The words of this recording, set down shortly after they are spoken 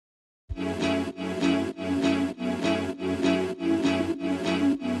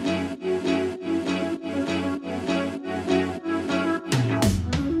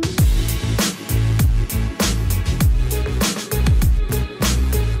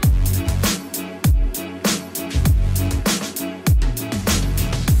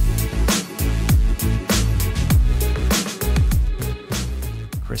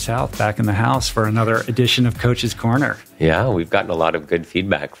Hauth back in the house for another edition of Coach's Corner. Yeah, we've gotten a lot of good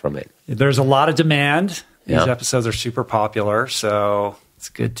feedback from it. There's a lot of demand. These episodes are super popular, so it's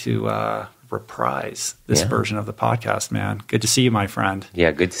good to reprise this version of the podcast, man. Good to see you, my friend.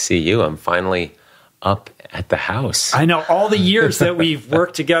 Yeah, good to see you. I'm finally up at the house. I know all the years that we've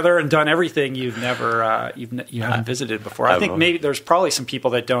worked together and done everything you haven't visited before. I think maybe there's probably some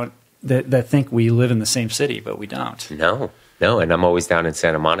people that think we live in the same city, but we don't. No, and I'm always down in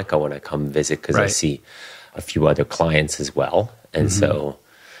Santa Monica when I come visit because I see a few other clients as well, and so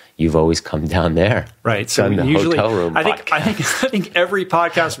you've always come down there, right? So the usually, hotel room. I think every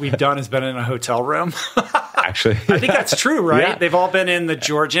podcast we've done has been in a hotel room. Actually, I think that's true, right? Yeah. They've all been in the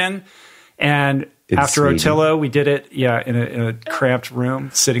Georgian, and after Sweden. Otillo, we did it, in a cramped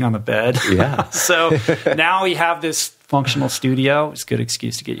room, sitting on the bed. Yeah. So now we have this functional studio. It's a good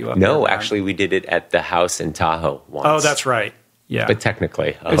excuse to get you up. No, actually, we did it at the house in Tahoe once. Oh, that's right. Yeah. But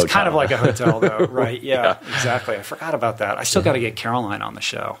technically, it's kind of like a hotel, though, right? Yeah, exactly. I forgot about that. I still got to get Caroline on the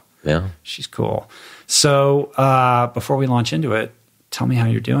show. Yeah. She's cool. So before we launch into it, tell me how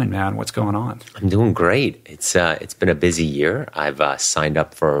you're doing, man. What's going on? I'm doing great. It's been a busy year. I've signed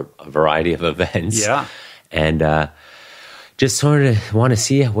up for a variety of events. Yeah. And just sort of want to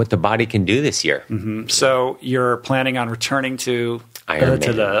see what the body can do this year. Mm-hmm. So you're planning on returning to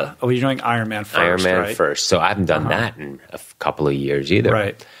Ironman. You're doing Ironman first, Ironman right? first. So I haven't done that in a couple of years either.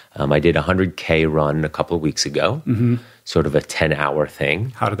 Right. I did a 100K run a couple of weeks ago, sort of a 10-hour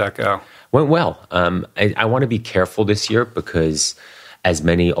thing. How did that go? Went well. I want to be careful this year because as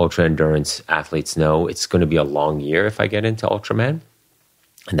many ultra-endurance athletes know, it's going to be a long year if I get into Ultraman.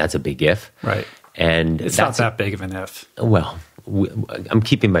 And that's a big if. Right. And it's not that big of an if. Well, I'm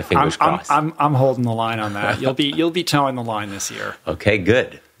keeping my fingers crossed. I'm holding the line on that. You'll be towing the line this year. Okay,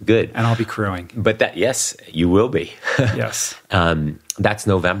 good. And I'll be crewing. But yes, you will be. Yes. That's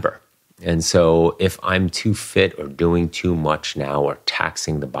November. And so if I'm too fit or doing too much now or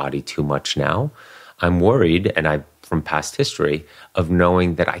taxing the body too much now, I'm worried, and from past history, of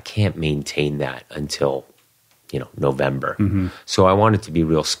knowing that I can't maintain that until November. So I wanted to be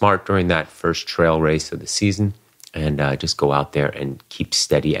real smart during that first trail race of the season and just go out there and keep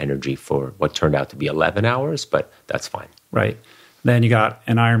steady energy for what turned out to be 11 hours, but that's fine. Right. Then you got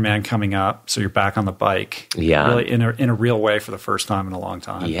an Ironman coming up, so you're back on the bike. Yeah. Really in a real way for the first time in a long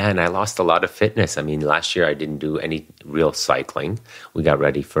time. Yeah, and I lost a lot of fitness. I mean, last year I didn't do any real cycling. We got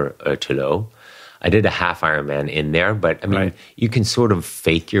ready for Italia. I did a half Ironman in there, but I mean, you can sort of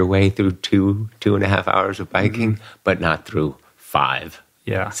fake your way through 2.5 hours of biking, but not through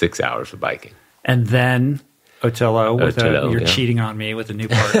 6 hours of biking. And then Otillo, you're cheating on me with a new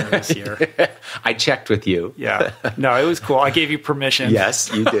partner this year. I checked with you. Yeah. No, it was cool. I gave you permission.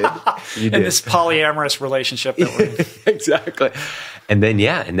 Yes, you did. In this polyamorous relationship that we're in. Exactly. And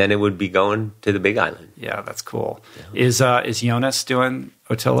then it would be going to the Big Island. Yeah, that's cool. Yeah. Is Jonas doing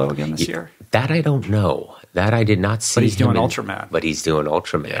Otillo again this year? That I don't know. That I did not see. But he's doing Ultraman. But he's doing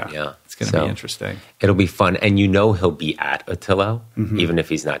Ultraman, yeah. It's going to be interesting. It'll be fun. And he'll be at Otillo, even if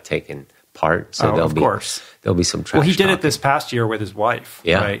he's not taking part. So of course. There'll be some trash Well, he did talking. it this past year with his wife,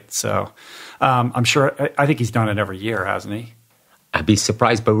 right? So I'm sure, I think he's done it every year, hasn't he? I'd be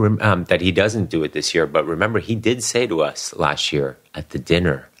surprised that he doesn't do it this year. But remember, he did say to us last year at the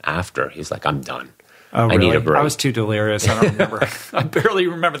dinner after, he was like, I'm done. Oh, really? I need a break. I was too delirious. I don't remember. I barely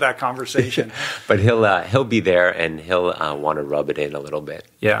remember that conversation. But he'll be there, and he'll want to rub it in a little bit.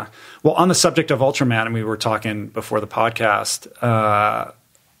 Yeah. Well, on the subject of Ultraman, and we were talking before the podcast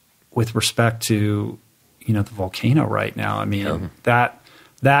with respect to the volcano right now. I mean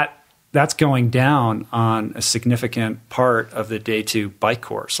that's going down on a significant part of the day 2 bike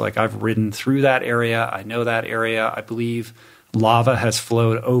course. Like I've ridden through that area. I know that area. I believe lava has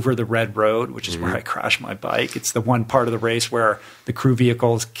flowed over the Red Road, which is where I crashed my bike. It's the one part of the race where the crew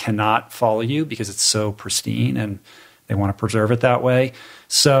vehicles cannot follow you because it's so pristine and they want to preserve it that way.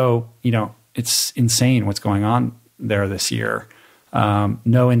 So, it's insane what's going on there this year.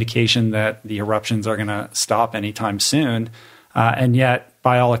 No indication that the eruptions are going to stop anytime soon. And yet,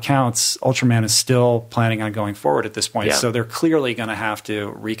 by all accounts, Ultraman is still planning on going forward at this point. Yeah. So they're clearly going to have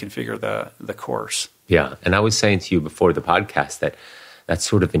to reconfigure the course. Yeah, and I was saying to you before the podcast that that's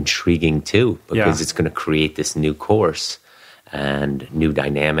sort of intriguing too, because it's going to create this new course and new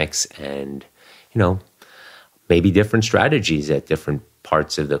dynamics and, maybe different strategies at different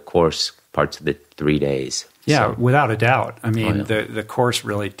parts of the course, parts of the 3 days. Yeah, so, without a doubt. I mean, the course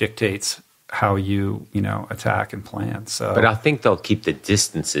really dictates how you attack and plan. So, but I think they'll keep the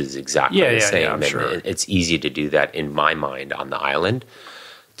distances exactly the same. Yeah, I'm sure. It's easy to do that in my mind on the island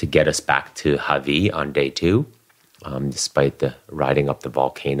to get us back to Javi on day 2. despite the riding up the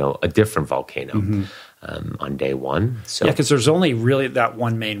volcano, a different volcano, on day one. So yeah, because there's only really that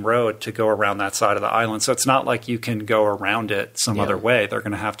one main road to go around that side of the island. So it's not like you can go around it some other way. They're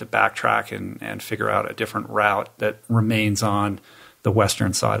going to have to backtrack and figure out a different route that remains on the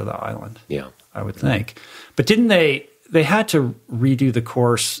western side of the island. Yeah, I would think. But didn't they had to redo the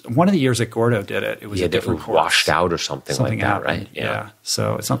course. One of the years that Gordo did it, it was a different course. Washed out or something like that, happened. right? Yeah.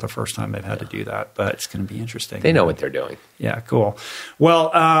 So it's not the first time they've had to do that, but it's going to be interesting. They know what they're doing. Yeah, cool.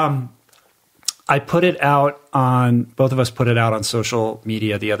 Well, I put it out on, both of us put it out on social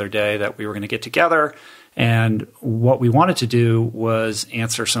media the other day that we were going to get together. And what we wanted to do was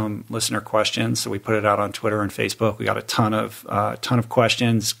answer some listener questions. So we put it out on Twitter and Facebook. We got a ton of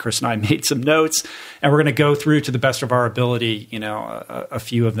questions. Chris and I made some notes, and we're going to go through to the best of our ability, a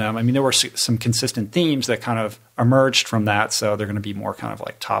few of them. I mean, there were some consistent themes that kind of emerged from that. So they're going to be more kind of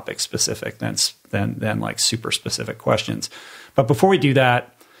like topic specific than like super specific questions. But before we do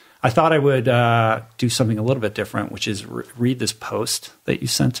that, I thought I would do something a little bit different, which is read this post that you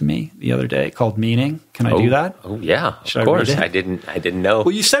sent to me the other day called "Meaning." Can I do that? Oh yeah, of course. I didn't know.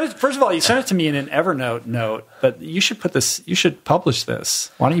 Well, you sent it. First of all, you sent it to me in an Evernote note, but you should put this. You should publish this.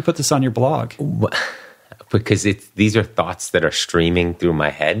 Why don't you put this on your blog? Because these are thoughts that are streaming through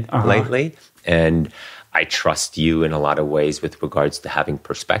my head lately, and I trust you in a lot of ways with regards to having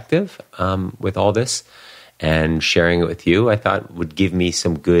perspective with all this. And sharing it with you, I thought would give me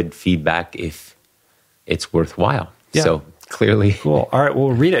some good feedback if it's worthwhile. Yeah. So clearly. Cool. All right,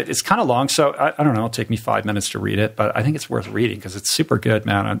 we'll read it. It's kind of long, so I don't know. It'll take me 5 minutes to read it, but I think it's worth reading because it's super good,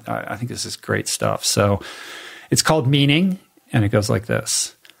 man. I think this is great stuff. So it's called Meaning, and it goes like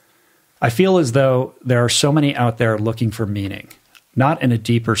this. I feel as though there are so many out there looking for meaning, not in a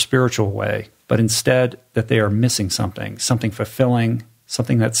deeper spiritual way, but instead that they are missing something fulfilling,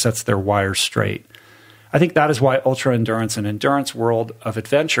 something that sets their wires straight. I think that is why ultra-endurance and endurance world of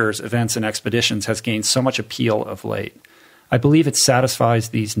adventures, events, and expeditions has gained so much appeal of late. I believe it satisfies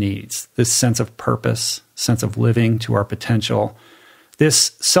these needs, this sense of purpose, sense of living to our potential,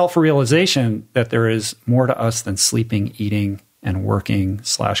 this self-realization that there is more to us than sleeping, eating, and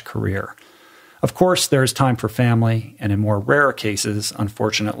working/career. Of course, there is time for family, and in more rare cases,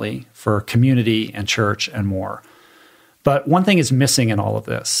 unfortunately, for community and church and more. But one thing is missing in all of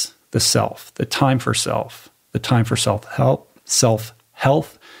this. The self, the time for self-help,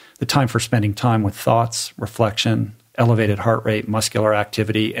 self-health, the time for spending time with thoughts, reflection, elevated heart rate, muscular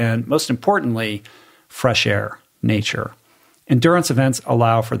activity, and most importantly, fresh air, nature. Endurance events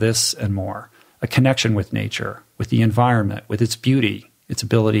allow for this and more, a connection with nature, with the environment, with its beauty, its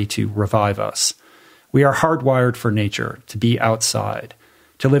ability to revive us. We are hardwired for nature, to be outside,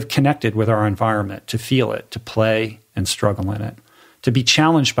 to live connected with our environment, to feel it, to play and struggle in it, to be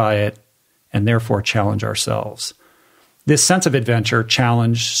challenged by it, and therefore challenge ourselves. This sense of adventure,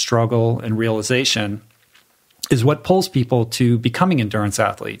 challenge, struggle, and realization is what pulls people to becoming endurance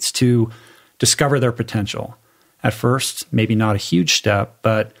athletes, to discover their potential. At first, maybe not a huge step,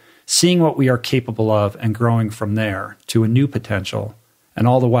 but seeing what we are capable of and growing from there to a new potential, and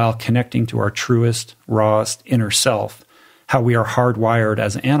all the while connecting to our truest, rawest inner self, how we are hardwired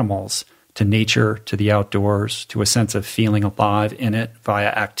as animals to nature, to the outdoors, to a sense of feeling alive in it via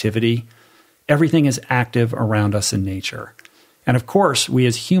activity. Everything is active around us in nature. And of course, we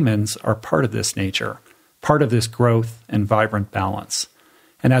as humans are part of this nature, part of this growth and vibrant balance.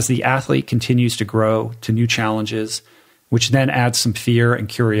 And as the athlete continues to grow to new challenges, which then adds some fear and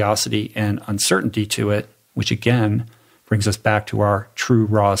curiosity and uncertainty to it, which again brings us back to our true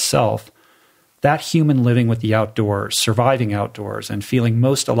raw self, that human living with the outdoors, surviving outdoors, and feeling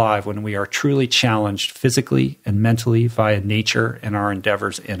most alive when we are truly challenged physically and mentally via nature and our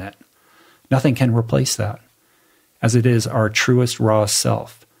endeavors in it. Nothing can replace that, as it is our truest, rawest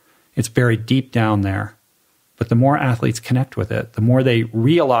self. It's buried deep down there. But the more athletes connect with it, the more they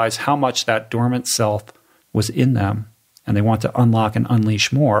realize how much that dormant self was in them, and they want to unlock and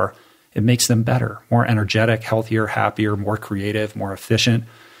unleash more, it makes them better, more energetic, healthier, happier, more creative, more efficient,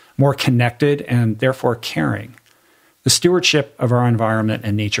 more connected, and therefore caring. The stewardship of our environment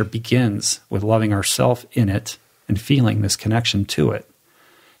and nature begins with loving ourselves in it and feeling this connection to it.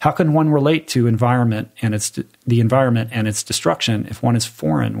 How can one relate to the environment and its destruction if one is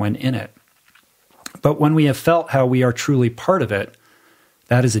foreign when in it? But when we have felt how we are truly part of it,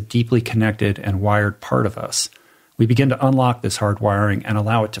 that is a deeply connected and wired part of us. We begin to unlock this hardwiring and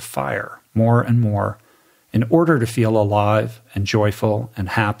allow it to fire more and more in order to feel alive and joyful and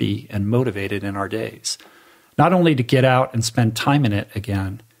happy and motivated in our days. Not only to get out and spend time in it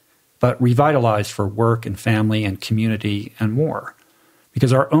again, but revitalized for work and family and community and more.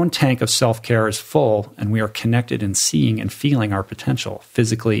 because our own tank of self-care is full and we are connected in seeing and feeling our potential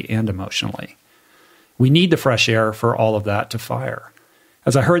physically and emotionally. We need the fresh air for all of that to fire.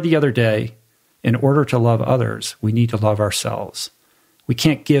 As I heard the other day, in order to love others, we need to love ourselves. We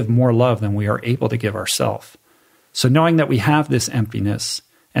can't give more love than we are able to give ourselves. So knowing that we have this emptiness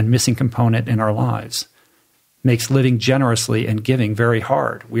and missing component in our lives makes living generously and giving very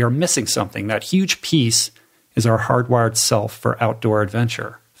hard. We are missing something. That huge piece is our hardwired self for outdoor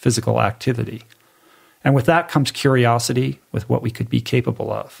adventure, physical activity. And with that comes curiosity with what we could be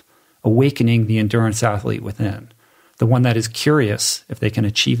capable of, awakening the endurance athlete within, the one that is curious if they can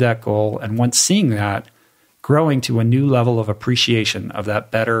achieve that goal, and once seeing that, growing to a new level of appreciation of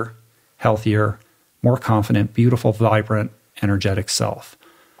that better, healthier, more confident, beautiful, vibrant, energetic self.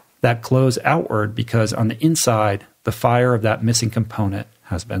 That glows outward because on the inside, the fire of that missing component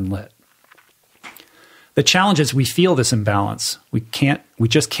has been lit. The challenge is we feel this imbalance. We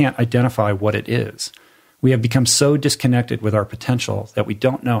just can't identify what it is. We have become so disconnected with our potential that we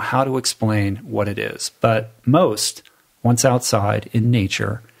don't know how to explain what it is. But most, once outside in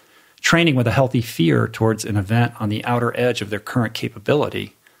nature, training with a healthy fear towards an event on the outer edge of their current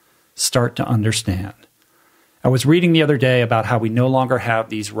capability, start to understand. I was reading the other day about how we no longer have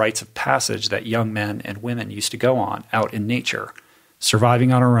these rites of passage that young men and women used to go on out in nature,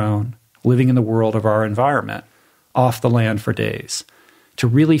 surviving on our own, living in the world of our environment, off the land for days. To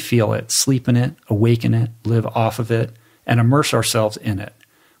really feel it, sleep in it, awaken it, live off of it, and immerse ourselves in it.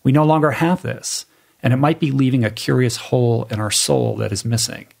 We no longer have this, and it might be leaving a curious hole in our soul that is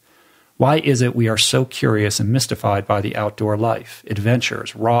missing. Why is it we are so curious and mystified by the outdoor life,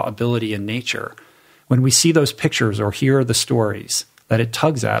 adventures, raw ability in nature? When we see those pictures or hear the stories, that it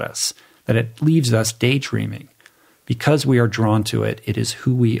tugs at us, that it leaves us daydreaming. Because we are drawn to it, it is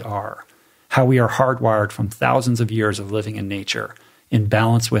who we are, how we are hardwired from thousands of years of living in nature, in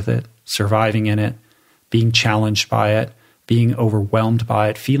balance with it, surviving in it, being challenged by it, being overwhelmed by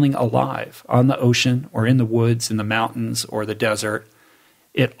it, feeling alive on the ocean or in the woods, in the mountains or the desert.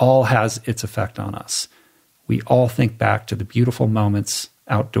 It all has its effect on us. We all think back to the beautiful moments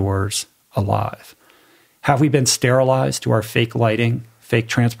outdoors, alive. Have we been sterilized to our fake lighting, fake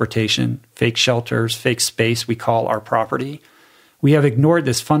transportation, fake shelters, fake space we call our property? We have ignored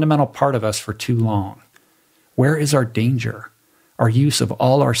this fundamental part of us for too long. Where is our danger? Our use of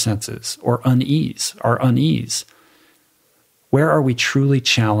all our senses, or our unease? Where are we truly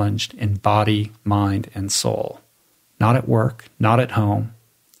challenged in body, mind, and soul? Not at work, not at home,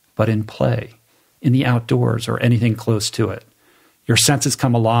 but in play, in the outdoors, or anything close to it. Your senses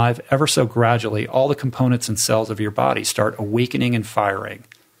come alive ever so gradually. All the components and cells of your body start awakening and firing,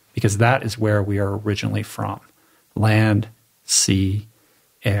 because that is where we are originally from. Land, sea,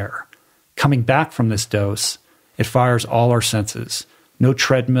 air. Coming back from this dose, it fires all our senses. No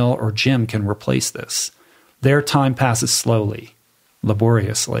treadmill or gym can replace this. There, time passes slowly,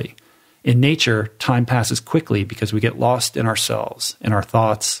 laboriously. In nature, time passes quickly because we get lost in ourselves, in our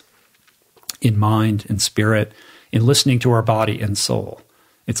thoughts, in mind, in spirit, in listening to our body and soul.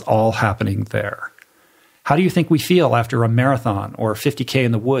 It's all happening there. How do you think we feel after a marathon or 50K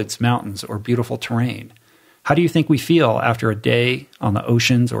in the woods, mountains, or beautiful terrain? How do you think we feel after a day on the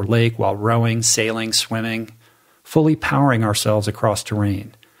oceans or lake while rowing, sailing, swimming, fully powering ourselves across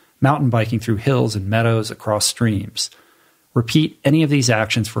terrain, mountain biking through hills and meadows, across streams? Repeat any of these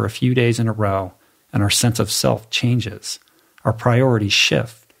actions for a few days in a row, and our sense of self changes. Our priorities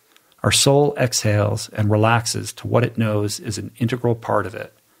shift. Our soul exhales and relaxes to what it knows is an integral part of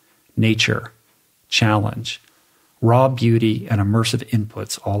it. Nature, challenge, raw beauty, and immersive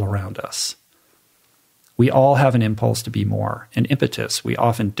inputs all around us. We all have an impulse to be more, an impetus we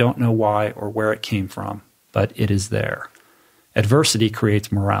often don't know why or where it came from, but it is there. Adversity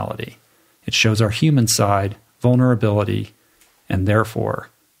creates morality. It shows our human side, vulnerability, and therefore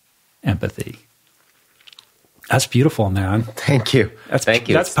empathy. That's beautiful, man. Thank you. Thank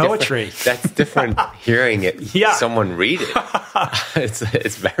you. That's poetry. That's different hearing it. Yeah. Someone read it.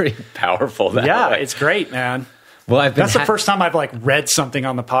 It's very powerful. Yeah, way. It's great, man. Well, that's the first time I've read something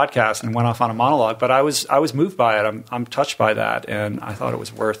on the podcast and went off on a monologue, but I was moved by it. I'm touched by that, and I thought it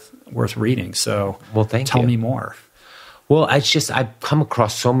was worth reading. So, well, tell me more. Well, I've come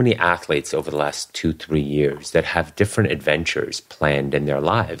across so many athletes over the last 2-3 years that have different adventures planned in their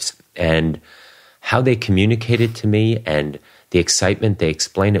lives, and how they communicate it to me and the excitement they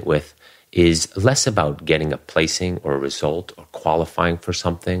explain it with is less about getting a placing or a result or qualifying for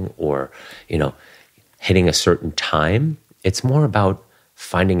something or, hitting a certain time. It's more about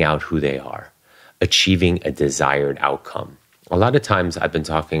finding out who they are, achieving a desired outcome, a lot of times I've been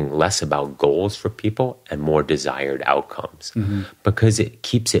talking less about goals for people and more desired outcomes because it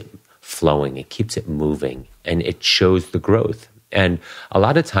keeps it flowing, it keeps it moving, and it shows the growth. And a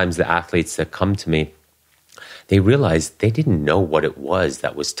lot of times the athletes that come to me, they realize they didn't know what it was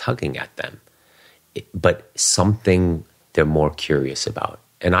that was tugging at them, but something they're more curious about.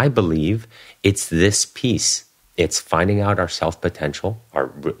 And I believe it's this piece. It's finding out our self-potential,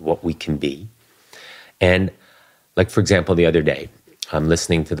 what we can be. And like, for example, the other day, I'm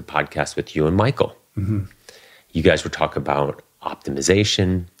listening to the podcast with you and Michael. You guys were talking about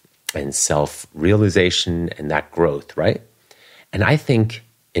optimization and self-realization and that growth, right? And I think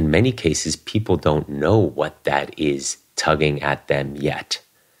in many cases, people don't know what that is tugging at them yet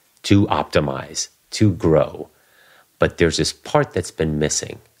to optimize, to grow. But there's this part that's been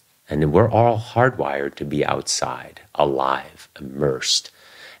missing. And we're all hardwired to be outside, alive, immersed.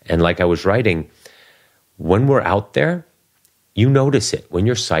 And like I was writing, when we're out there, you notice it. When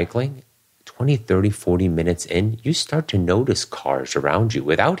you're cycling, 20, 30, 40 minutes in, you start to notice cars around you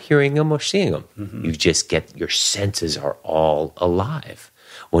without hearing them or seeing them. You just get, your senses are all alive.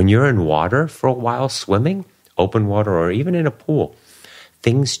 When you're in water for a while, swimming, open water, or even in a pool,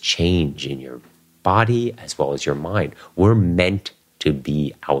 things change in your body as well as your mind. We're meant to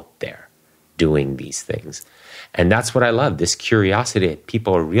be out there doing these things. And that's what I love, this curiosity that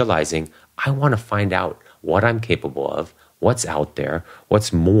people are realizing, I want to find out what I'm capable of, what's out there,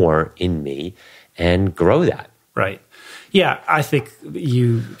 what's more in me, and grow that. Right. Yeah, I think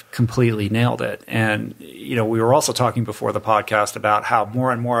you completely nailed it. And, you know, we were also talking before the podcast about how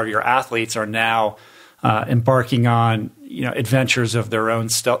more and more of your athletes are now embarking on, you know, adventures of their own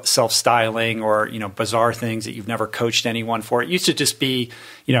self-styling or, you know, bizarre things that you've never coached anyone for. It used to just be,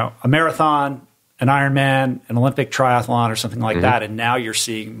 you know, a marathon, an Ironman, an Olympic triathlon or something like that. And now you're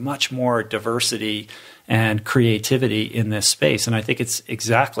seeing much more diversity and creativity in this space. And I think it's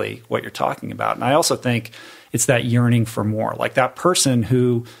exactly what you're talking about. And I also think it's that yearning for more, like that person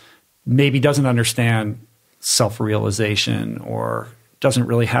who maybe doesn't understand self-realization or doesn't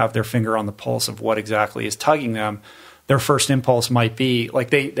really have their finger on the pulse of what exactly is tugging them. Their first impulse might be like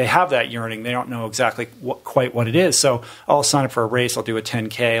they have that yearning. They don't know exactly quite what it is. So I'll sign up for a race. I'll do a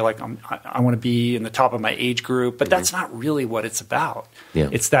 10K. Like I want to be in the top of my age group, but that's not really what it's about. Yeah.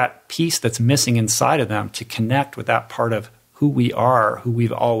 It's that piece that's missing inside of them to connect with that part of who we are, who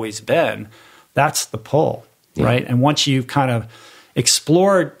we've always been. That's the pull, right? And once you've kind of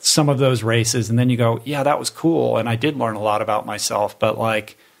explored some of those races and then you go, yeah, that was cool. And I did learn a lot about myself, but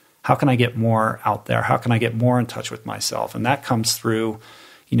like, how can I get more out there? How can I get more in touch with myself? And that comes through,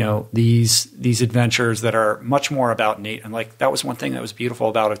 you know, these adventures that are much more about Nate. And like, that was one thing that was beautiful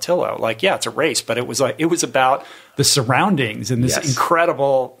about Italia. Like, yeah, it's a race, but it was about the surroundings and this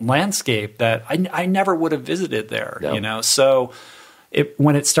incredible landscape that I never would have visited there, you know? So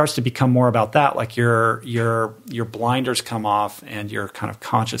when it starts to become more about that, like your blinders come off and your kind of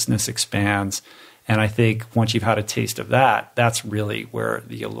consciousness expands. And I think once you've had a taste of that, that's really where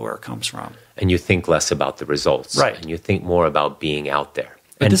the allure comes from. And you think less about the results. Right. And you think more about being out there.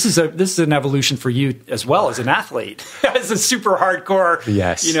 But this is an evolution for you as well as an athlete, as a super hardcore,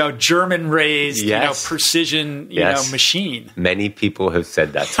 you know, German raised, you know, precision, you know, machine. Many people have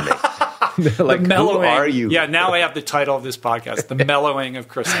said that to me. They're like, who are you? Yeah, now I have the title of this podcast, The Mellowing of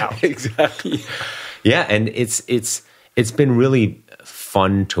Chris Hauth. Exactly. Yeah, and it's been really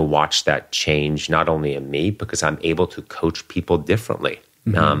fun to watch that change, not only in me, because I'm able to coach people differently,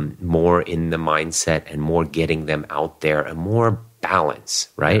 more in the mindset and more getting them out there and more balance,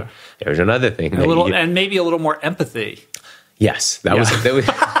 right? Yeah. There's another thing. And maybe a little more empathy. Yes, that was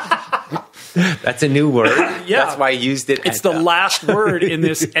that's a new word. That's why I used it. It's the last word in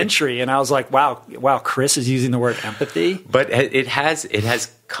this entry. And I was like, wow, Chris is using the word empathy. But it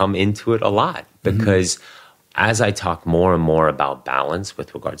has come into it a lot because as I talk more and more about balance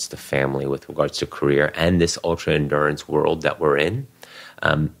with regards to family, with regards to career, and this ultra endurance world that we're in,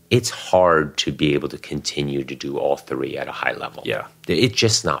 it's hard to be able to continue to do all three at a high level. Yeah. It's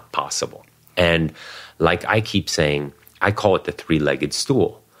just not possible. And like I keep saying, I call it the three-legged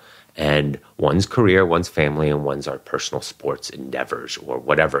stool. And one's career, one's family, and one's our personal sports endeavors or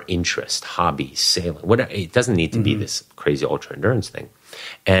whatever interest, hobbies, sailing, whatever. It doesn't need to be this crazy ultra endurance thing.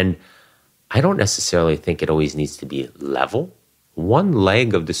 And I don't necessarily think it always needs to be level. One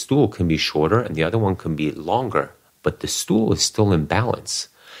leg of the stool can be shorter and the other one can be longer, but the stool is still in balance.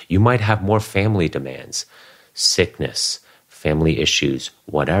 You might have more family demands, sickness, family issues,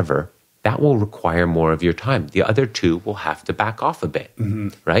 whatever. That will require more of your time. The other two will have to back off a bit,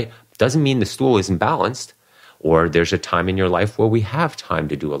 right? Doesn't mean the stool isn't balanced, or there's a time in your life where we have time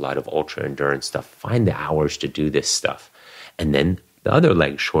to do a lot of ultra endurance stuff. Find the hours to do this stuff. and then the other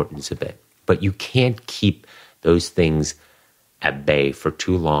leg shortens a bit. But you can't keep those things at bay for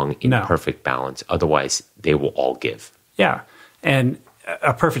too long in perfect balance. Otherwise, they will all give. Yeah. And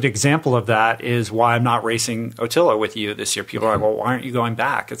a perfect example of that is why I'm not racing Italia with you this year. People are like, well, why aren't you going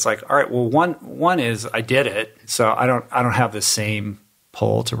back? It's like, all right, well, one is I did it, so I don't have the same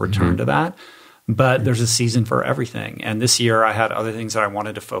pull to return to that. But there's a season for everything. And this year I had other things that I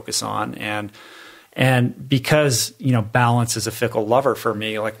wanted to focus on. And because, balance is a fickle lover for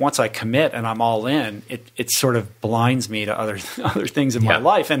me, like once I commit and I'm all in, it sort of blinds me to other things in my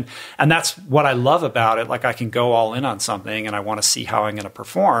life. And that's what I love about it. Like I can go all in on something and I want to see how I'm going to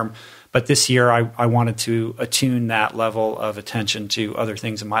perform. But this year I wanted to attune that level of attention to other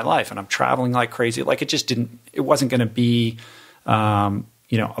things in my life. And I'm traveling like crazy. Like it wasn't going to be,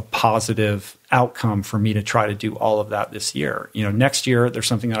 a positive outcome for me to try to do all of that this year. Next year there's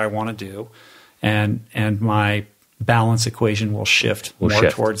something that I want to do. And my balance equation will shift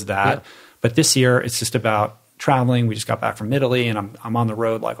towards that. Yeah. But this year, it's just about traveling. We just got back from Italy, and I'm on the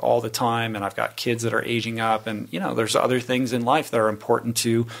road like all the time. And I've got kids that are aging up, and there's other things in life that are important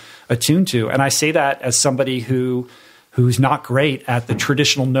to attune to. And I say that as somebody who's not great at the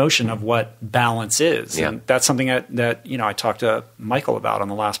traditional notion of what balance is. Yeah. And that's something that I talked to Michael about on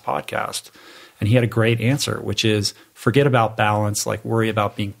the last podcast. And he had a great answer, which is forget about balance, like worry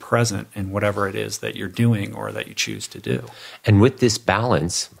about being present in whatever it is that you're doing or that you choose to do. And with this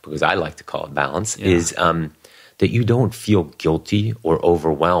balance, because I like to call it balance, is that you don't feel guilty or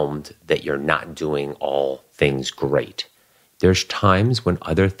overwhelmed that you're not doing all things great. There's times when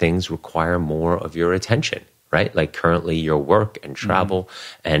other things require more of your attention, right? Like currently your work and travel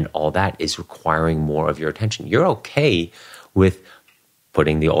and all that is requiring more of your attention. You're okay with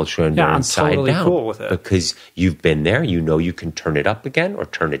putting the ultra endurance side down, cool with it, because you've been there. You can turn it up again or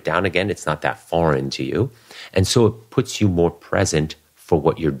turn it down again. It's not that foreign to you, and so it puts you more present for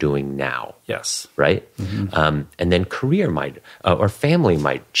what you're doing now. Yes, right. And then career might or family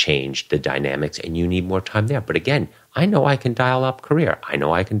might change the dynamics, and you need more time there. But again, I know I can dial up career. I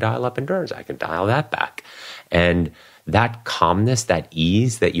know I can dial up endurance. I can dial that back, and that calmness, that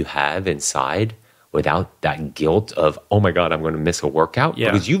ease that you have inside, without that guilt of, oh my God, I'm going to miss a workout.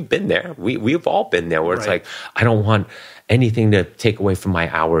 Yeah. Because you've been there. We've all been there where it's like, I don't want anything to take away from my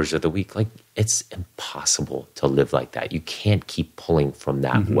hours of the week. Like it's impossible to live like that. You can't keep pulling from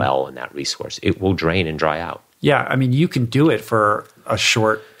that well and that resource. It will drain and dry out. Yeah. I mean, you can do it for a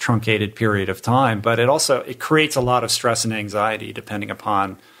short, truncated period of time, but it creates a lot of stress and anxiety depending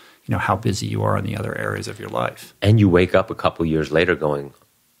upon, how busy you are in the other areas of your life. And you wake up a couple years later going,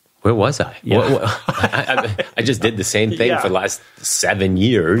 where was I? Yeah. I just did the same thing for the last 7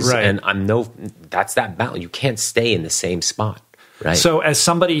 years, and that's that balance. You can't stay in the same spot, right? So, as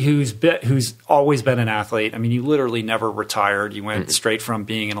somebody who's always been an athlete, I mean, you literally never retired. You went straight from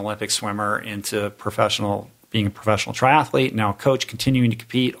being an Olympic swimmer into being a professional triathlete, now a coach, continuing to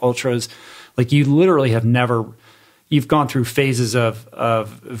compete, ultras. Like you literally have never. You've gone through phases of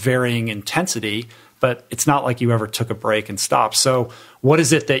varying intensity, but it's not like you ever took a break and stopped. So what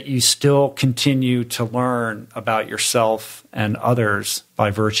is it that you still continue to learn about yourself and others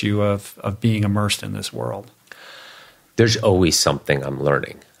by virtue of being immersed in this world? There's always something I'm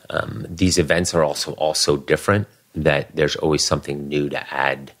learning. These events are also different, that there's always something new to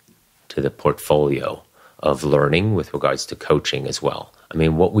add to the portfolio of learning with regards to coaching as well. I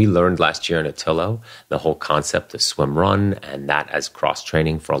mean, what we learned last year in Italia, the whole concept of swim run and that as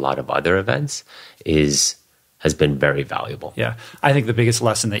cross-training for a lot of other events has been very valuable. Yeah. I think the biggest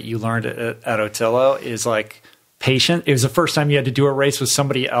lesson that you learned at Italia is like patient. It was the first time you had to do a race with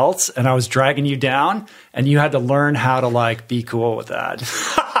somebody else and I was dragging you down and you had to learn how to like be cool with that.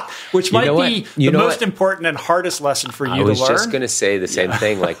 Which might be the most important and hardest lesson for you to learn. I was just going to say the same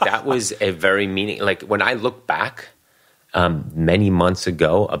thing. Like that was a very like when I look back many months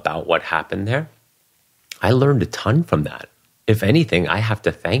ago about what happened there, I learned a ton from that. If anything, I have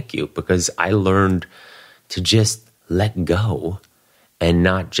to thank you because I learned to just let go and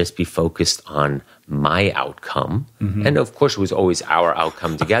not just be focused on my outcome. And of course, it was always our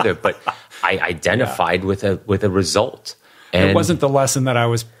outcome together, but I identified with a result. And it wasn't the lesson that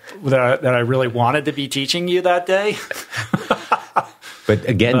I really wanted to be teaching you that day. But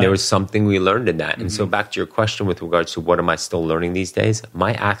again, there was something we learned in that. And so back to your question with regards to what am I still learning these days?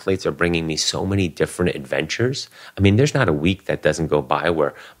 My athletes are bringing me so many different adventures. I mean, there's not a week that doesn't go by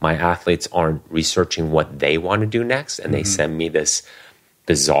where my athletes aren't researching what they want to do next. And they send me this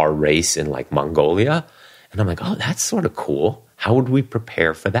bizarre race in like Mongolia. And I'm like, oh, that's sort of cool. How would we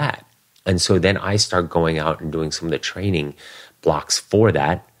prepare for that? And so then I start going out and doing some of the training blocks for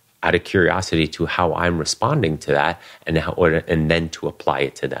that out of curiosity to how I'm responding to that, and then to apply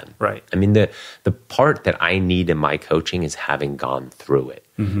it to them. Right. I mean, the part that I need in my coaching is having gone through it,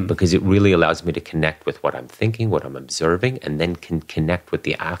 because it really allows me to connect with what I'm thinking, what I'm observing, and then can connect with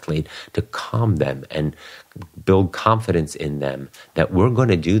the athlete to calm them and build confidence in them that we're going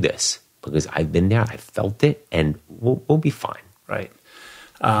to do this because I've been there, I felt it, and we'll be fine. Right.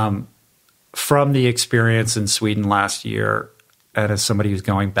 From the experience in Sweden last year, and as somebody who's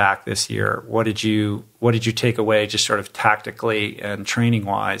going back this year, what did you take away, just sort of tactically and training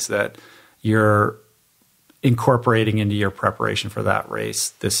wise, that you're incorporating into your preparation for that race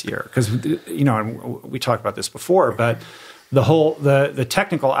this year? Because and we talked about this before, but the whole the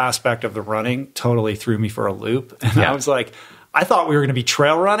technical aspect of the running totally threw me for a loop, and I was like, I thought we were going to be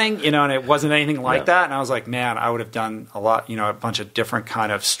trail running, and it wasn't anything like that. And I was like, man, I would have done a lot, a bunch of different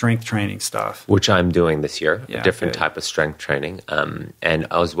kind of strength training stuff. Which I'm doing this year, a different type of strength training, and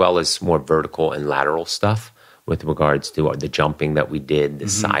as well as more vertical and lateral stuff with regards to the jumping that we did, the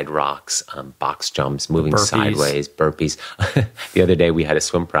side rocks, box jumps, moving sideways, burpees. The other day we had a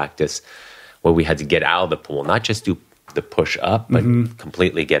swim practice where we had to get out of the pool, not just do the push up, but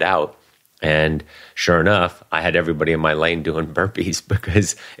completely get out. And sure enough, I had everybody in my lane doing burpees,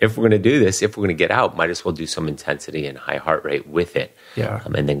 because if we're going to do this, if we're going to get out, might as well do some intensity and high heart rate with it. Yeah.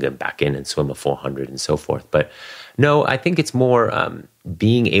 And then get back in and swim a 400 and so forth. But no, I think it's more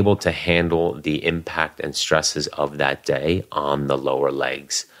being able to handle the impact and stresses of that day on the lower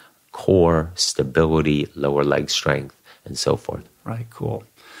legs, core, stability, lower leg strength, and so forth. Right. Cool.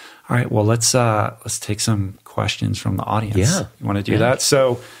 All right. Well, let's take some questions from the audience. Yeah. You want to do that?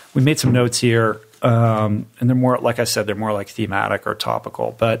 So we made some notes here, and they're more, like I said, they're more like thematic or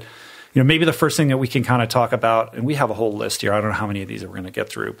topical. But maybe the first thing that we can kind of talk about, and we have a whole list here. I don't know how many of these we're going to get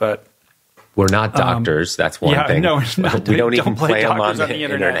through, but we're not doctors. That's one thing. No, we don't even play them on the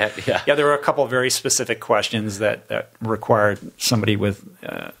internet. Yeah, there were a couple of very specific questions that required somebody with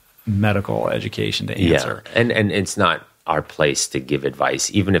medical education to answer. Yeah, and it's not our place to give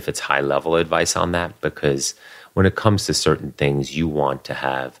advice, even if it's high-level advice on that, because when it comes to certain things, you want to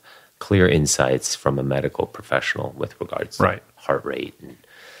have clear insights from a medical professional with regards to heart rate.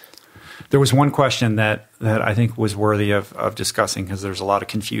 There was one question that I think was worthy of discussing, because there's a lot of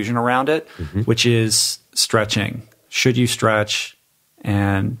confusion around it, which is stretching. Should you stretch?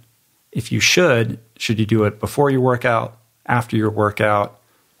 And if you should you do it before your workout, after your workout?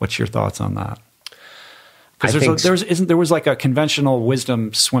 What's your thoughts on that? Because there was like a conventional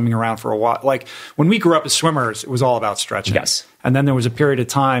wisdom swimming around for a while. Like when we grew up as swimmers, it was all about stretching. Yes. And then there was a period of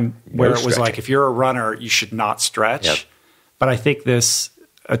time where it was like, if you're a runner, you should not stretch. Yep. But I think this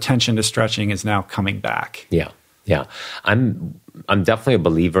attention to stretching is now coming back. Yeah. I'm definitely a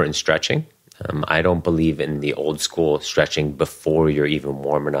believer in stretching. I don't believe in the old school stretching before you're even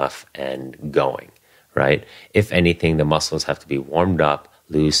warm enough and going, right? If anything, the muscles have to be warmed up,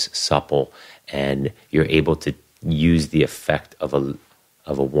 loose, supple, and you're able to use the effect of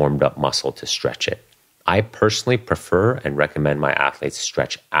a warmed up muscle to stretch it. I personally prefer and recommend my athletes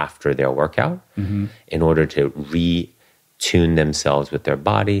stretch after their workout in order to retune themselves with their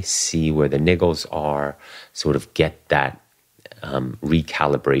body, see where the niggles are, sort of get that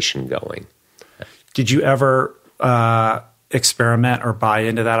recalibration going. Did you ever experiment or buy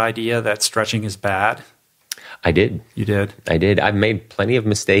into that idea that stretching is bad? I did. You did? I did. I've made plenty of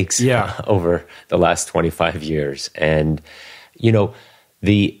mistakes over the last 25 years. And,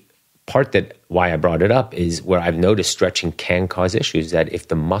 the part why I brought it up is where I've noticed stretching can cause issues, that if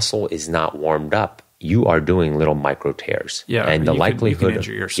the muscle is not warmed up, you are doing little micro tears. Yeah, and the likelihood you can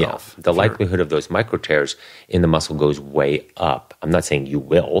injure yourself. The likelihood of those micro tears in the muscle goes way up. I'm not saying you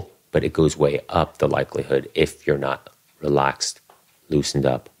will, but it goes way up, the likelihood, if you're not relaxed, loosened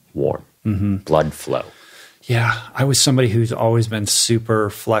up, warm, blood flow. Yeah, I was somebody who's always been super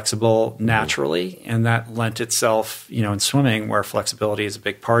flexible naturally, and that lent itself, in swimming, where flexibility is a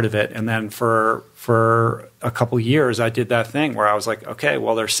big part of it. And then for a couple years, I did that thing where I was like, okay,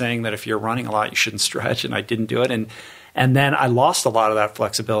 well, they're saying that if you're running a lot, you shouldn't stretch, and I didn't do it. And then I lost a lot of that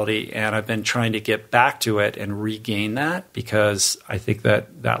flexibility, and I've been trying to get back to it and regain that, because I think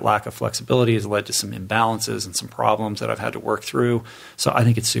that lack of flexibility has led to some imbalances and some problems that I've had to work through. So I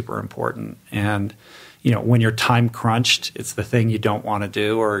think it's super important. And when you're time crunched, it's the thing you don't want to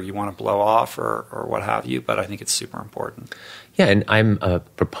do, or you want to blow off, or what have you. But I think it's super important. Yeah, and I'm a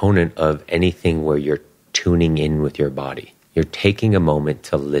proponent of anything where you're tuning in with your body. You're taking a moment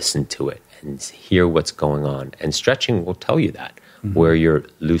to listen to it and hear what's going on. And stretching will tell you that, where you're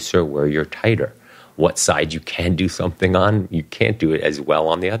looser, where you're tighter, what side you can do something on. You can't do it as well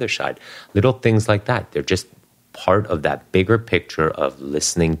on the other side. Little things like that. They're just part of that bigger picture of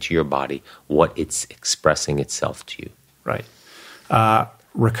listening to your body, what it's expressing itself to you. Right.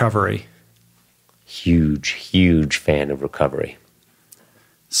 Recovery. Huge fan of recovery.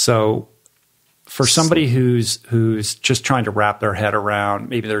 So for somebody who's just trying to wrap their head around,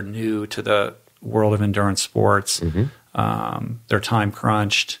 maybe they're new to the world of endurance sports, they're time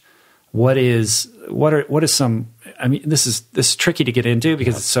crunched. What is some, I mean, this is tricky to get into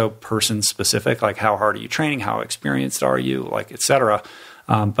because it's so person specific, like how hard are you training? How experienced are you? Like, et cetera.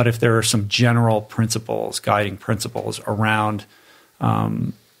 But if there are some general principles, guiding principles around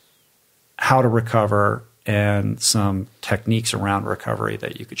how to recover and some techniques around recovery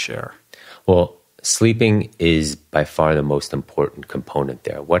that you could share. Well, sleeping is by far the most important component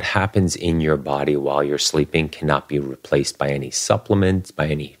there. What happens in your body while you're sleeping cannot be replaced by any supplements, by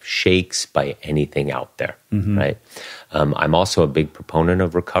any shakes, by anything out there, right? I'm also a big proponent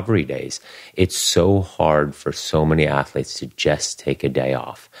of recovery days. It's so hard for so many athletes to just take a day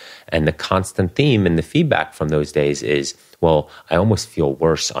off. And the constant theme and the feedback from those days is, well, I almost feel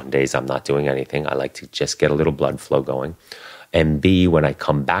worse on days I'm not doing anything. I like to just get a little blood flow going. And B, when I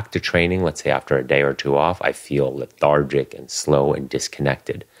come back to training, let's say after a day or two off, I feel lethargic and slow and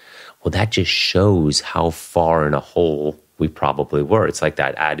disconnected. Well, that just shows how far in a hole we probably were. It's like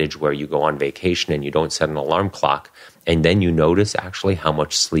that adage where you go on vacation and you don't set an alarm clock, and then you notice actually how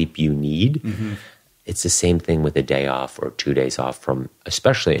much sleep you need. It's the same thing with a day off or 2 days off from,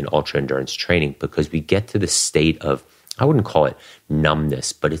 especially in ultra endurance training, because we get to the state of, I wouldn't call it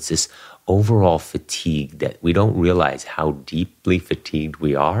numbness, but it's this overall fatigue that we don't realize how deeply fatigued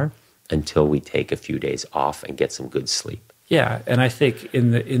we are until we take a few days off and get some good sleep. Yeah, and I think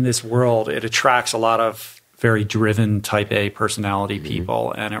in this world, it attracts a lot of very driven type A personality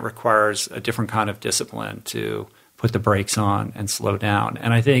people, and it requires a different kind of discipline to put the brakes on and slow down.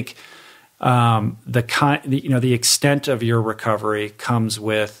 And I think the extent of your recovery comes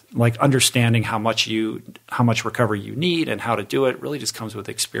with like understanding how much recovery you need and how to do it. Really just comes with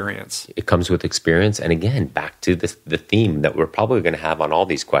experience. It comes with experience. And again, back to the theme that we're probably going to have on all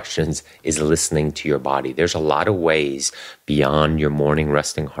these questions is listening to your body. There's a lot of ways beyond your morning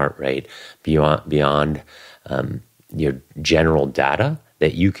resting heart rate, beyond your general data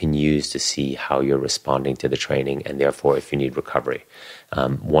that you can use to see how you're responding to the training and therefore if you need recovery.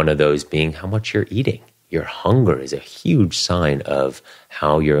 One of those being how much you're eating. Your hunger is a huge sign of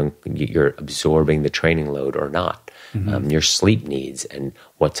how you're absorbing the training load or not. Your sleep needs and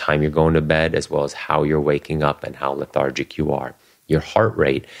what time you're going to bed, as well as how you're waking up and how lethargic you are. Your heart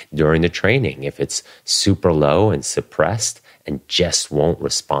rate during the training, if it's super low and suppressed and just won't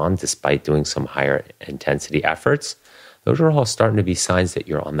respond despite doing some higher intensity efforts, those are all starting to be signs that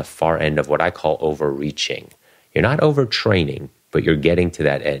you're on the far end of what I call overreaching. You're not overtraining, but you're getting to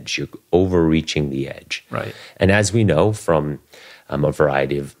that edge. You're overreaching the edge. Right. And as we know from a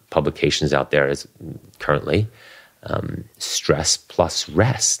variety of publications out there currently, stress plus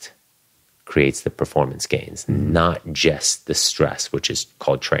rest creates the performance gains, not just the stress, which is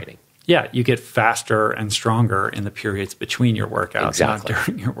called training. Yeah, you get faster and stronger in the periods between your workouts, not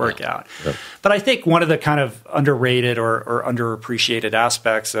during your workout. Yeah. But I think one of the kind of underrated or underappreciated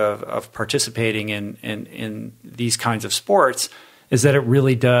aspects of participating in these kinds of sports is that it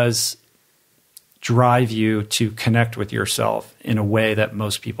really does drive you to connect with yourself in a way that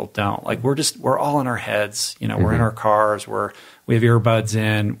most people don't. Like we're all in our heads, we're in our cars, we have earbuds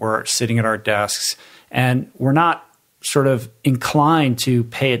in, we're sitting at our desks, and we're not sort of inclined to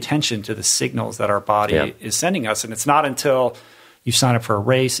pay attention to the signals that our body is sending us. And it's not until you sign up for a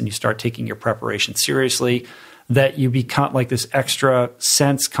race and you start taking your preparation seriously that you become like this extra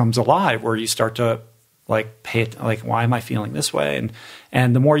sense comes alive where you start to like why am I feeling this way?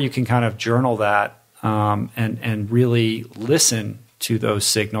 And the more you can kind of journal that and really listen to those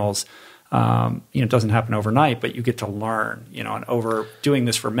signals, it doesn't happen overnight, but you get to learn, and over doing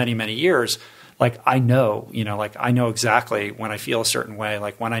this for many, many years, like I know exactly when I feel a certain way,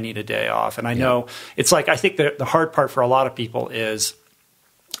 like when I need a day off. And I know it's like, I think that the hard part for a lot of people is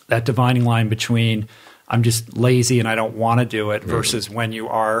that dividing line between I'm just lazy and I don't want to do it versus when you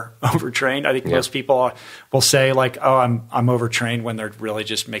are overtrained. I think most people will say like, oh, I'm overtrained when they're really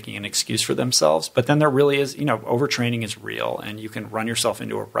just making an excuse for themselves. But then there really is, overtraining is real and you can run yourself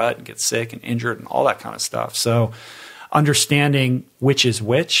into a rut and get sick and injured and all that kind of stuff. So understanding which is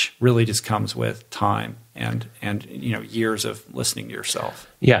which really just comes with time and years of listening to yourself.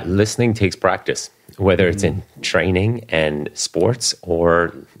 Yeah, listening takes practice, whether it's in training and sports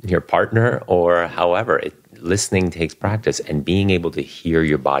or your partner or however. Listening takes practice, and being able to hear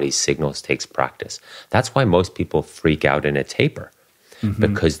your body's signals takes practice. That's why most people freak out in a taper.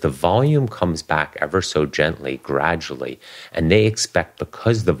 because the volume comes back ever so gently, gradually. And they expect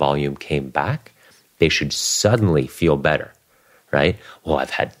because the volume came back, they should suddenly feel better, right? Well,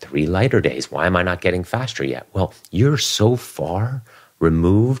 I've had 3 lighter days. Why am I not getting faster yet? Well, you're so far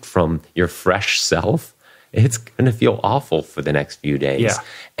removed from your fresh self, it's going to feel awful for the next few days. Yeah.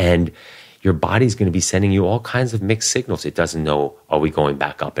 And your body's going to be sending you all kinds of mixed signals. It doesn't know, are we going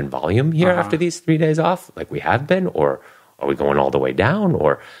back up in volume here after these 3 days off, like we have been? Or are we going all the way down?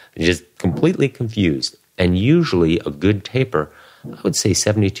 Or just completely confused. And usually a good taper, I would say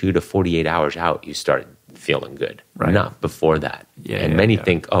 72 to 48 hours out, you start feeling good. Right. Not before that. And many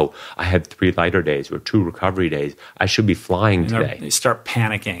think, oh, I had 3 lighter days or 2 recovery days. I should be flying today. They start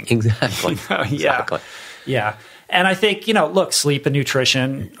panicking. Exactly. Exactly. Yeah. And I think, look, sleep and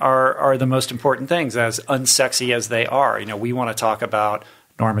nutrition are the most important things, as unsexy as they are. We want to talk about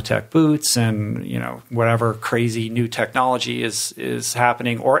Normatec boots and, whatever crazy new technology is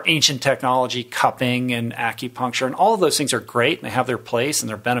happening, or ancient technology, cupping and acupuncture. And all of those things are great and they have their place and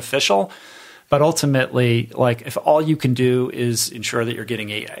they're beneficial. But ultimately, like, if all you can do is ensure that you're getting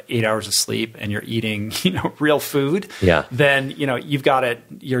 8 hours of sleep and you're eating, real food, then, you've got it,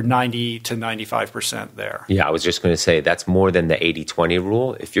 you're 90 to 95% there. Yeah, I was just going to say that's more than the 80-20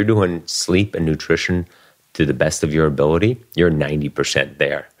 rule. If you're doing sleep and nutrition to the best of your ability, you're 90%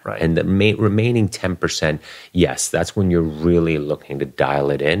 there. Right. And the remaining 10%, yes, that's when you're really looking to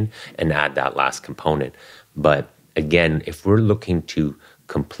dial it in and add that last component. But again, if we're looking to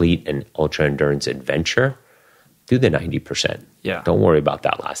complete an ultra endurance adventure, do the 90%. Yeah. Don't worry about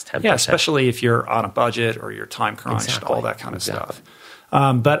that last 10%. Yeah, especially if you're on a budget or you're time crunched, all that kind of stuff.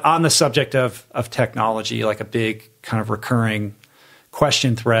 But on the subject of technology, like a big kind of recurring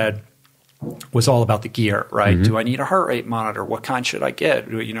question thread was all about the gear, right? Mm-hmm. Do I need a heart rate monitor? What kind should I get?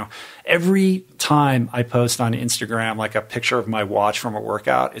 Every time I post on Instagram, like a picture of my watch from a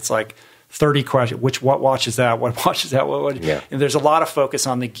workout, it's like 30 questions. What watch is that? What watch is that? And there's a lot of focus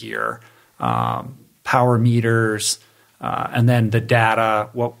on the gear, power meters, and then the data.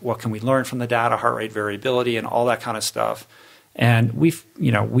 What can we learn from the data? Heart rate variability and all that kind of stuff. And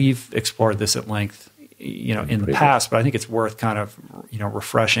we've explored this at length, in the past. But I think it's worth kind of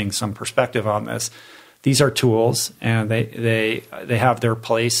refreshing some perspective on this. These are tools, and they have their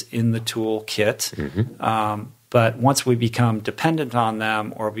place in the tool kit. Mm-hmm. But once we become dependent on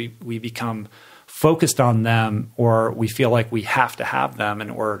them, or we become focused on them, or we feel like we have to have them in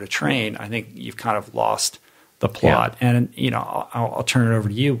order to train, I think you've kind of lost the plot. Yeah. And, I'll turn it over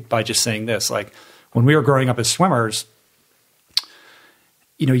to you by just saying this. Like, when we were growing up as swimmers,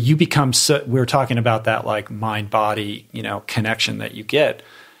 you become we were talking about that, like, mind-body, connection that you get.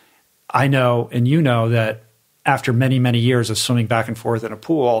 I know, and that after many, many years of swimming back and forth in a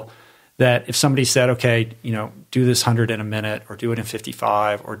pool, that if somebody said, okay, do this 100 in a minute, or do it in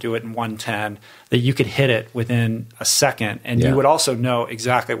 55, or do it in 110, that you could hit it within a second. And you would also know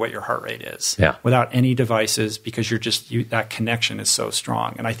exactly what your heart rate is without any devices, because that connection is so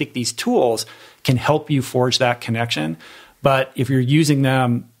strong. And I think these tools can help you forge that connection. But if you're using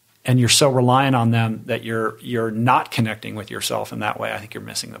them and you're so reliant on them that you're not connecting with yourself in that way, I think you're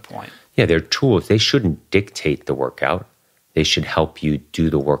missing the point. Yeah, they're tools. They shouldn't dictate the workout. They should help you do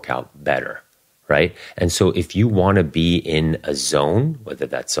the workout better, right? And so if you want to be in a zone, whether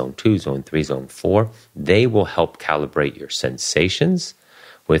that's zone 2, zone 3, zone 4, they will help calibrate your sensations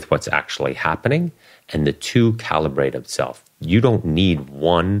with what's actually happening, and the two calibrate itself. You don't need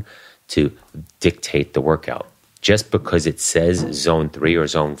one to dictate the workout. Just because it says zone 3 or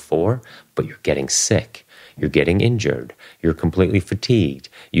zone 4, but you're getting sick, you're getting injured, you're completely fatigued,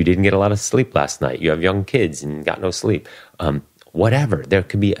 you didn't get a lot of sleep last night, you have young kids and got no sleep, whatever. There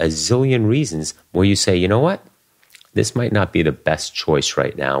could be a zillion reasons where you say, you know what? This might not be the best choice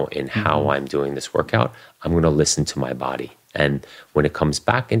right now in how I'm doing this workout. I'm going to listen to my body. And when it comes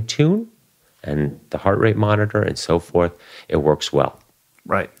back in tune, and the heart rate monitor and so forth, it works well.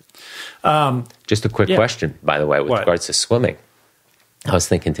 Right. Just a quick question, by the way, with regards to swimming. I was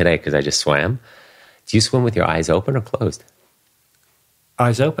thinking today, because I just swam. Do you swim with your eyes open or closed?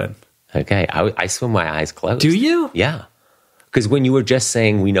 Eyes open. Okay. I swim my eyes closed. Do you? Yeah. Because when you were just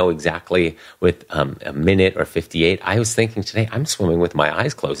saying we know exactly with a minute or 58, I was thinking today I'm swimming with my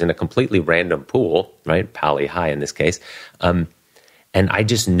eyes closed in a completely random pool, right? Pali High in this case. And I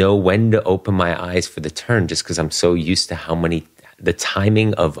just know when to open my eyes for the turn, just because I'm so used to the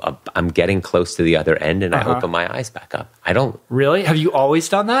timing of I'm getting close to the other end, and I open my eyes back up. I don't. Really? Have you always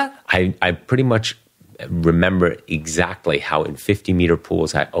done that? I pretty much remember exactly how in 50-meter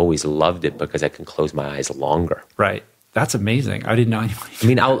pools I always loved it, because I can close my eyes longer. Right. That's amazing. I didn't know anybody. I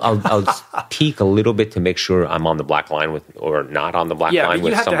mean, I'll peek a little bit to make sure I'm on the black line or not on the black line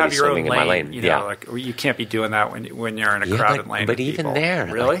with somebody swimming in my lane. You know, like you can't be doing that when you're in a crowded lane. But even people. there,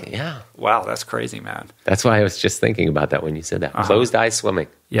 really, like, yeah. Wow, that's crazy, man. That's why I was just thinking about that when you said that. Closed eye swimming.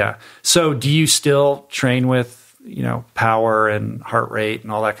 Yeah. So, do you still train with power and heart rate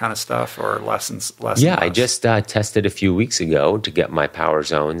and all that kind of stuff, or lessons? Yeah, I just tested a few weeks ago to get my power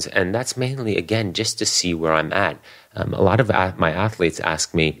zones, and that's mainly, again, just to see where I'm at. A lot of my athletes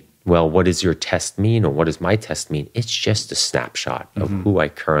ask me, well, what does your test mean, or what does my test mean? It's just a snapshot of who I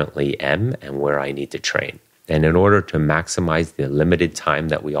currently am and where I need to train. And in order to maximize the limited time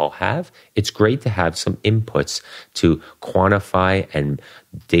that we all have, it's great to have some inputs to quantify and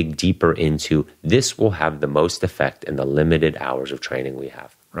dig deeper into this will have the most effect in the limited hours of training we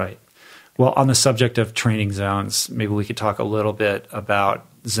have. Right. Well, on the subject of training zones, maybe we could talk a little bit about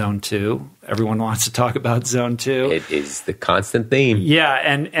Zone 2. Everyone wants to talk about Zone 2. It is the constant theme. Yeah,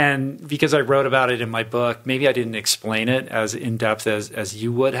 and because I wrote about it in my book, maybe I didn't explain it as in-depth as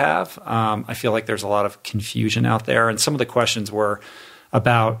you would have. I feel like there's a lot of confusion out there, and some of the questions were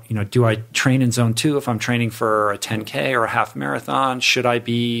about, do I train in Zone 2 if I'm training for a 10K or a half marathon? Should I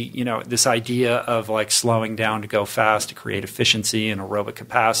be, this idea of like slowing down to go fast to create efficiency and aerobic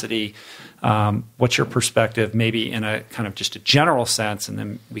capacity? What's your perspective, maybe in a kind of just a general sense, and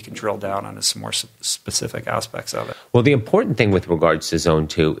then we can drill down on some more specific aspects of it. Well, the important thing with regards to Zone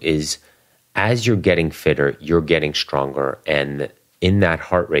 2 is as you're getting fitter, you're getting stronger, and in that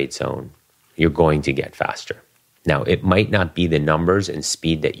heart rate zone, you're going to get faster. Now, it might not be the numbers and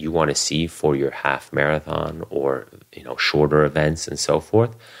speed that you want to see for your half marathon or shorter events and so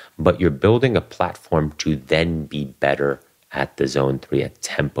forth, but you're building a platform to then be better at the Zone 3 at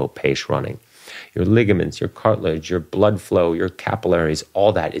tempo pace running. Your ligaments, your cartilage, your blood flow, your capillaries,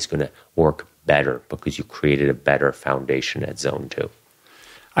 all that is going to work better because you created a better foundation at Zone 2.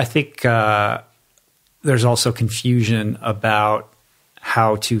 I think there's also confusion about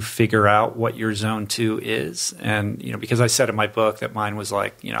how to figure out what your Zone 2 is. And, because I said in my book that mine was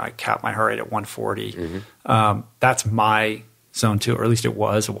like, I capped my heart rate at 140. That's my Zone 2, or at least it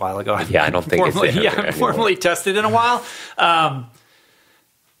was a while ago. I don't think it's I haven't formally tested in a while.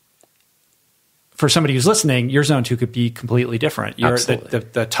 For somebody who's listening, your Zone 2 could be completely different.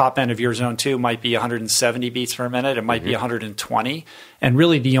 The top end of your Zone 2 might be 170 beats per minute. It might be 120. And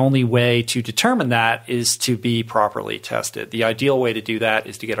really the only way to determine that is to be properly tested. The ideal way to do that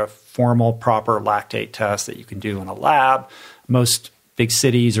is to get a formal, proper lactate test that you can do in a lab. Most big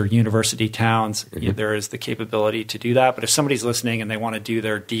cities or university towns, there is the capability to do that. But if somebody's listening and they want to do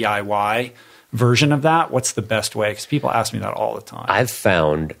their DIY version of that, what's the best way? Because people ask me that all the time. I've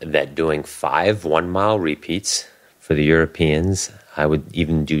found that doing 5 1-mile repeats for the Europeans, I would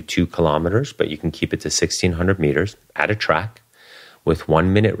even do 2 kilometers, but you can keep it to 1,600 meters at a track with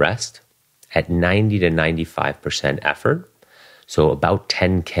 1 minute rest at 90 to 95% effort. So about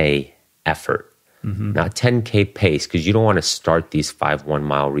 10K effort. Not 10K pace, because you don't want to start these 5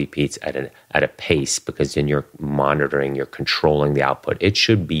 1-mile repeats at a pace, because then you're monitoring, you're controlling the output. It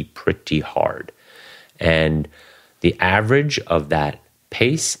should be pretty hard. And the average of that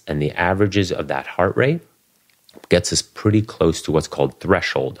pace and the averages of that heart rate gets us pretty close to what's called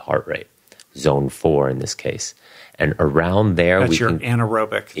threshold heart rate, Zone 4 in this case. And around there, that's your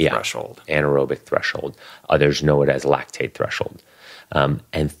anaerobic threshold. Anaerobic threshold. Others know it as lactate threshold.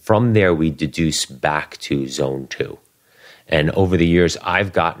 And from there, we deduce back to Zone 2. And over the years,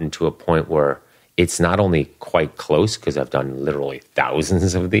 I've gotten to a point where it's not only quite close, because I've done literally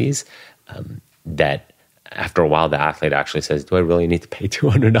thousands of these, that after a while, the athlete actually says, do I really need to pay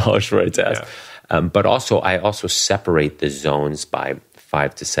 $200 for a test? Yeah. But also, I also separate the zones by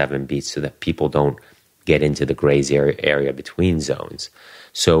 5 to 7 beats so that people don't get into the gray area between zones.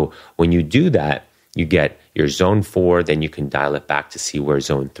 So when you do that, you get your Zone 4, then you can dial it back to see where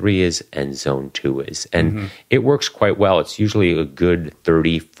Zone 3 is and Zone 2 is. And it works quite well. It's usually a good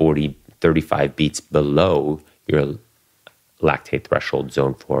 30, 40, 35 beats below your lactate threshold,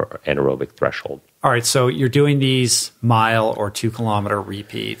 Zone 4 anaerobic threshold. All right, so you're doing these mile or 2 kilometer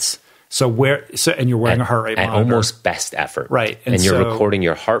repeats. And you're wearing a heart rate monitor. At almost best effort. Right. And you're recording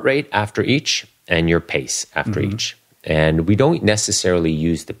your heart rate after each and your pace after each. And we don't necessarily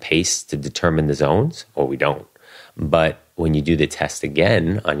use the pace to determine the zones, or we don't. But when you do the test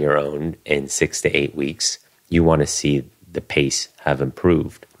again on your own in 6 to 8 weeks, you want to see the pace have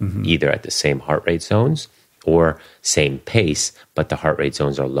improved, either at the same heart rate zones or same pace, but the heart rate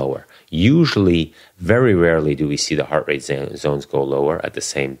zones are lower. Usually, very rarely do we see the heart rate zones go lower at the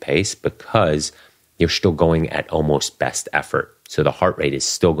same pace, because you're still going at almost best effort. So the heart rate is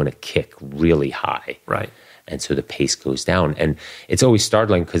still going to kick really high. Right. And so the pace goes down. And it's always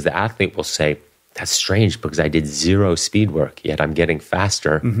startling because the athlete will say, that's strange because I did zero speed work, yet I'm getting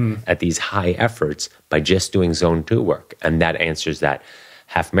faster at these high efforts by just doing zone 2 work. And that answers that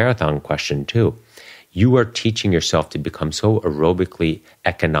half marathon question too. You are teaching yourself to become so aerobically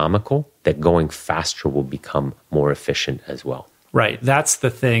economical that going faster will become more efficient as well. Right. That's the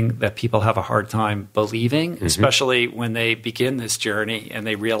thing that people have a hard time believing, especially when they begin this journey and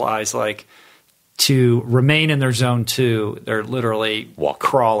they realize like to remain in their zone 2, they're literally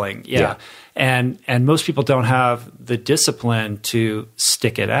crawling. Yeah. And most people don't have the discipline to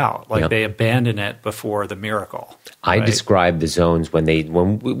stick it out. Like they abandon it before the miracle. I describe the zones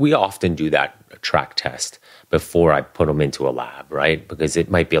when we often do that track test before I put them into a lab, right? Because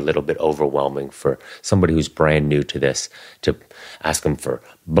it might be a little bit overwhelming for somebody who's brand new to this to ask them for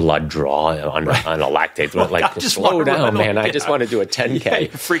blood draw on a lactate. Like, slow down, man. I just want to do a 10K. Yeah, you're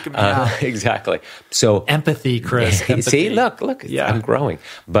freaking me out. Exactly. So empathy, Chris. Empathy. See, look, I'm growing.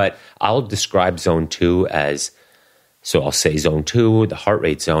 But I'll describe zone 2 as, so I'll say zone 2, the heart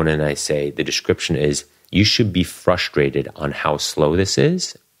rate zone, and I say the description is, you should be frustrated on how slow this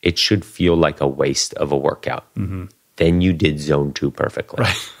is. It should feel like a waste of a workout. Then you did zone 2 perfectly.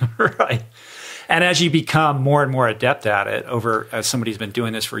 Right. And as you become more and more adept at it as somebody's been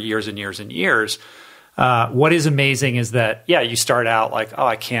doing this for years and years and years, what is amazing is that, you start out like,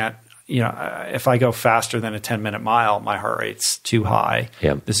 I can't, if I go faster than a 10-minute mile, my heart rate's too high.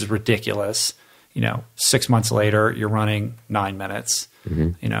 Yeah. This is ridiculous. 6 months later, you're running 9 minutes.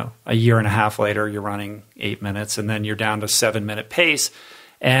 A year and a half later, you're running 8 minutes, and then you're down to 7-minute pace.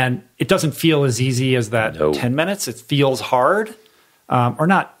 And it doesn't feel as easy as that 10 minutes. It feels hard, or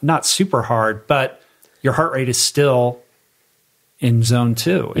not super hard, but your heart rate is still in zone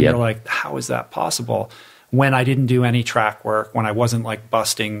 2. And you're like, how is that possible? When I didn't do any track work, when I wasn't like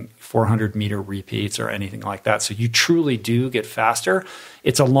busting 400-meter repeats or anything like that. So you truly do get faster.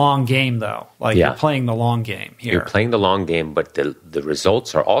 It's a long game, though. Like you're playing the long game here. You're playing the long game, but the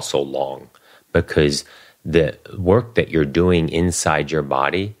results are also long because the work that you're doing inside your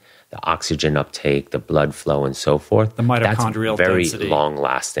body, the oxygen uptake, the blood flow, and so forth, the mitochondrial very density.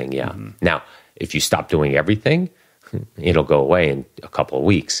 Long-lasting, Now, if you stop doing everything, it'll go away in a couple of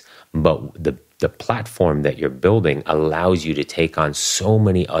weeks. But the platform that you're building allows you to take on so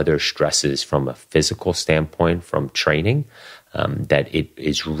many other stresses from a physical standpoint, from training, that it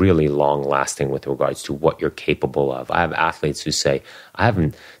is really long-lasting with regards to what you're capable of. I have athletes who say, I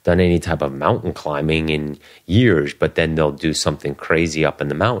haven't done any type of mountain climbing in years, but then they'll do something crazy up in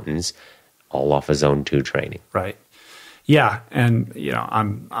the mountains, all off of zone 2 training. Right. Yeah, and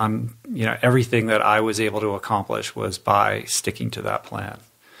I'm everything that I was able to accomplish was by sticking to that plan.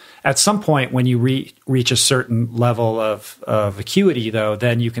 At some point, when you reach a certain level of acuity, though,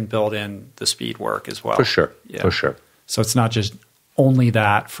 then you can build in the speed work as well. For sure. So it's not just only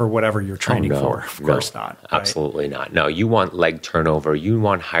that for whatever you're training for. Of course not. Right? Absolutely not. No, you want leg turnover. You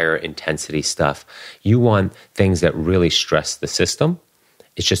want higher intensity stuff. You want things that really stress the system.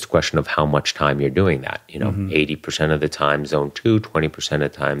 It's just a question of how much time you're doing that. 80% of the time zone 2, 20% of the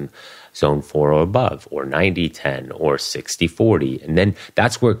time zone 4 or above, or 90-10, or 60-40. And then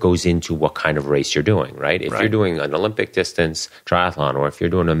that's where it goes into what kind of race you're doing, right? If you're doing an Olympic distance triathlon, or if you're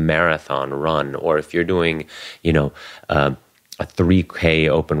doing a marathon run, or if you're doing, a 3K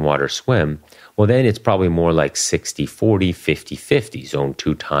open water swim, well, then it's probably more like 60-40, 50-50, zone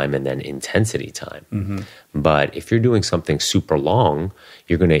 2 time, and then intensity time. But if you're doing something super long,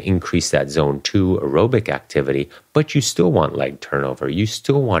 you're going to increase that zone 2 aerobic activity, but you still want leg turnover. You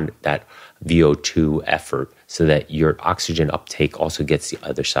still want that VO2 effort so that your oxygen uptake also gets the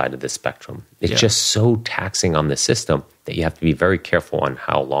other side of the spectrum. It's just so taxing on the system that you have to be very careful on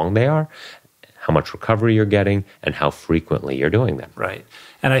how long they are, how much recovery you're getting, and how frequently you're doing them. Right.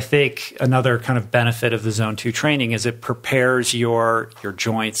 And I think another kind of benefit of the zone 2 training is it prepares your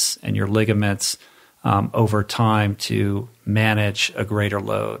joints and your ligaments over time to manage a greater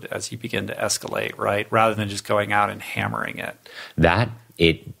load as you begin to escalate, right? Rather than just going out and hammering it.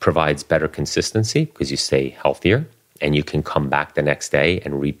 It provides better consistency because you stay healthier and you can come back the next day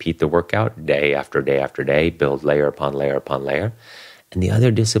and repeat the workout day after day after day, build layer upon layer upon layer. And the other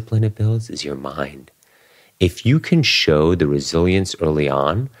discipline it builds is your mind. If you can show the resilience early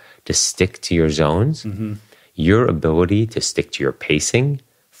on to stick to your zones, your ability to stick to your pacing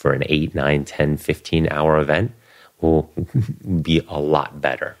for an 8, 9, 10, 15-hour event will be a lot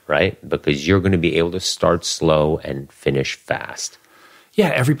better, right? Because you're going to be able to start slow and finish fast. Yeah,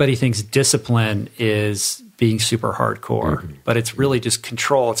 everybody thinks discipline is being super hardcore, but it's really just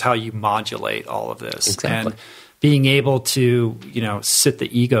control. It's how you modulate all of this. Exactly. And being able to, sit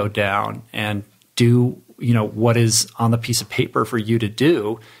the ego down and do what is on the piece of paper for you to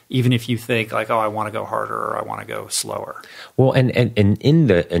do, even if you think like, oh, I want to go harder or I want to go slower. Well, and in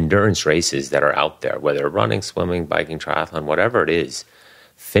the endurance races that are out there, whether running, swimming, biking, triathlon, whatever it is,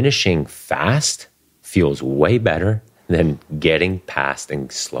 finishing fast feels way better than getting past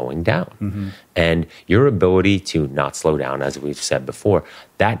and slowing down. And your ability to not slow down, as we've said before,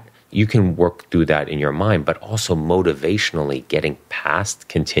 that you can work through that in your mind, but also motivationally getting past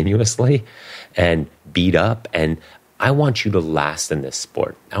continuously and beat up. And I want you to last in this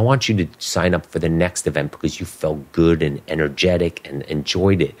sport. I want you to sign up for the next event because you felt good and energetic and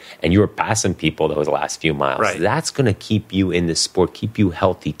enjoyed it. And you were passing people those last few miles. Right. That's going to keep you in this sport, keep you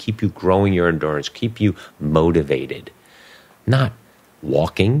healthy, keep you growing your endurance, keep you motivated. Not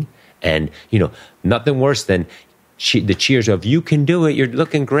walking and, nothing worse than the cheers of "you can do it, you're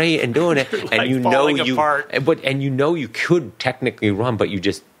looking great and doing it," like and you could technically run, but you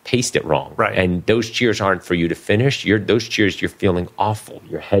just paced it wrong. Right. And those cheers aren't for you to finish. Those cheers, you're feeling awful.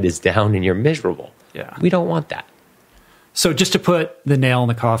 Your head is down and you're miserable. Yeah. We don't want that. So just to put the nail in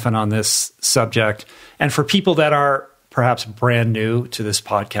the coffin on this subject, and for people that are perhaps brand new to this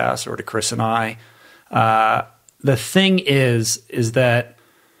podcast or to Chris and I, the thing is that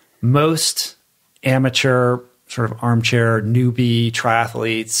most amateur sort of armchair newbie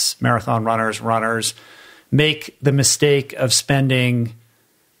triathletes, marathon runners make the mistake of spending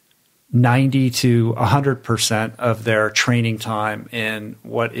 90 to 100% of their training time in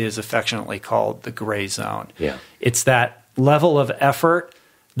what is affectionately called the gray zone. Yeah. It's that level of effort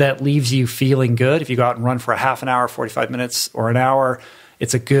that leaves you feeling good. If you go out and run for a half an hour, 45 minutes, or an hour,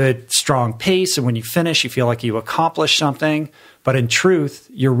 it's a good, strong pace. And when you finish, you feel like you accomplished something. But in truth,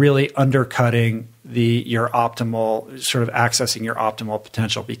 you're really undercutting your optimal, sort of accessing your optimal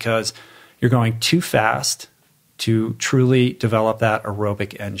potential because you're going too fast to truly develop that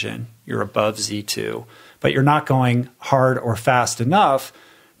aerobic engine. You're above Z2, but you're not going hard or fast enough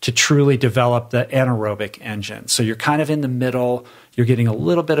to truly develop the anaerobic engine. So you're kind of in the middle. You're getting a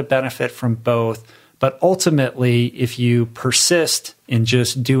little bit of benefit from both. But ultimately, if you persist in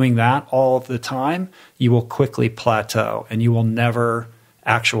just doing that all of the time, you will quickly plateau and you will never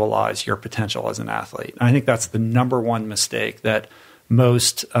actualize your potential as an athlete. And I think that's the number one mistake that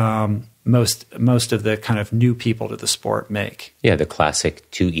most of the kind of new people to the sport make. Yeah, the classic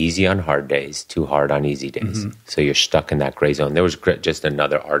too easy on hard days, too hard on easy days. So you're stuck in that gray zone. There was just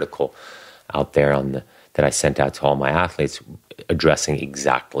another article out there that I sent out to all my athletes addressing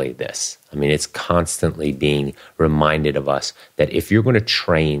exactly this. I mean, it's constantly being reminded of us that if you're going to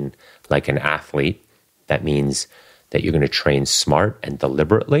train like an athlete, that means that you're going to train smart and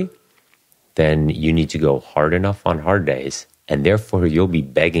deliberately, then you need to go hard enough on hard days, and therefore you'll be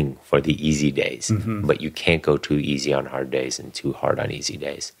begging for the easy days. But you can't go too easy on hard days and too hard on easy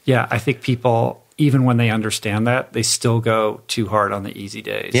days. Yeah, I think people, even when they understand that, they still go too hard on the easy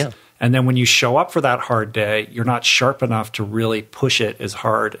days. Yeah. And then when you show up for that hard day, you're not sharp enough to really push it as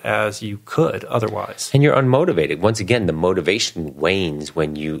hard as you could otherwise. And you're unmotivated. Once again, the motivation wanes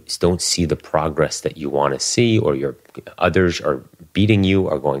when you don't see the progress that you want to see, or your others are beating you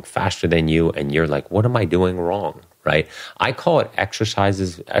or going faster than you, and you're like, what am I doing wrong, right? I call it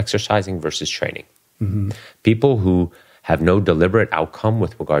exercising versus training. People who have no deliberate outcome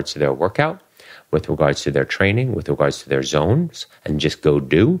with regards to their workout, with regards to their training, with regards to their zones, and just go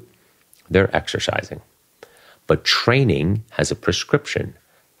do, they're exercising. But training has a prescription.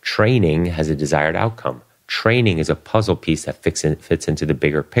 Training has a desired outcome. Training is a puzzle piece that fits into the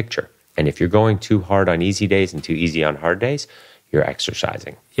bigger picture. And if you're going too hard on easy days and too easy on hard days, you're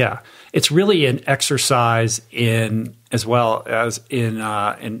exercising. Yeah. It's really an exercise in as well as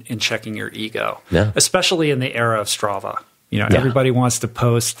in checking your ego. Yeah. Especially in the era of Strava. Everybody wants to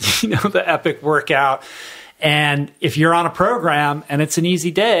post, the epic workout. And if you're on a program and it's an easy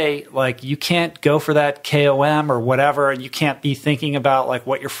day, like you can't go for that KOM or whatever, and you can't be thinking about like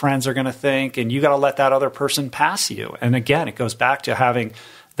what your friends are going to think, and you got to let that other person pass you. And again, it goes back to having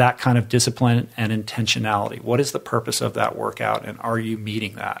that kind of discipline and intentionality. What is the purpose of that workout, and are you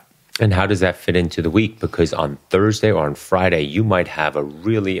meeting that? And how does that fit into the week? Because on Thursday or on Friday, you might have a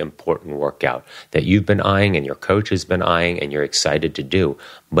really important workout that you've been eyeing and your coach has been eyeing and you're excited to do.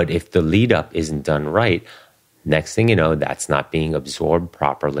 But if the lead up isn't done right, next thing you know, that's not being absorbed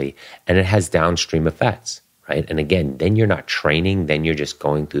properly, and it has downstream effects, right? And again, then you're not training, then you're just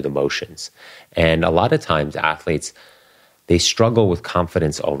going through the motions. And a lot of times athletes, they struggle with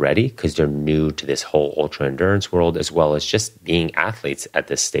confidence already because they're new to this whole ultra endurance world, as well as just being athletes at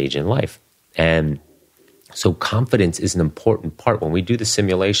this stage in life. And so confidence is an important part. When we do the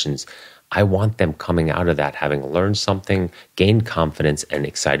simulations, I want them coming out of that having learned something, gained confidence, and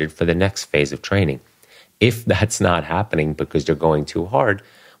excited for the next phase of training. If that's not happening because they're going too hard,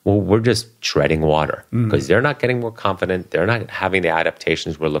 well, we're just treading water because they're not getting more confident. They're not having the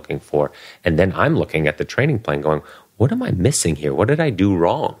adaptations we're looking for. And then I'm looking at the training plan going, what am I missing here? What did I do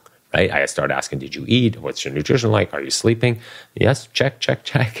wrong? Right? I start asking, did you eat? What's your nutrition like? Are you sleeping? Yes, check, check,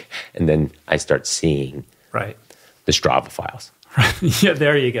 check. And then I start seeing the Strava files. Yeah,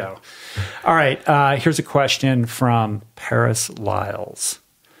 there you go. All right. Here's a question from Paris Lyles.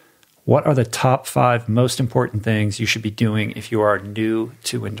 What are the top 5 most important things you should be doing if you are new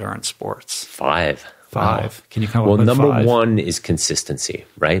to endurance sports? 5. Wow. Can you come up with 5? Well, number 1 is consistency,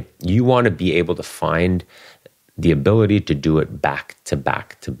 right? You want to be able to find the ability to do it back to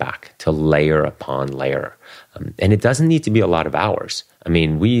back to back, to layer upon layer. And it doesn't need to be a lot of hours. I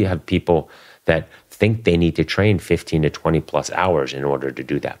mean, we have people that think they need to train 15 to 20 plus hours in order to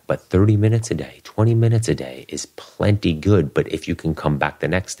do that. But 30 minutes a day, 20 minutes a day is plenty good. But if you can come back the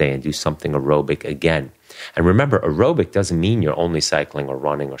next day and do something aerobic again. And remember, aerobic doesn't mean you're only cycling or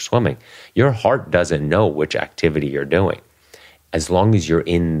running or swimming. Your heart doesn't know which activity you're doing. As long as you're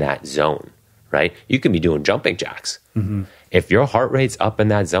in that zone, right? You can be doing jumping jacks. If your heart rate's up in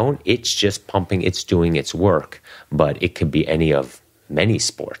that zone, it's just pumping, it's doing its work. But it could be any of many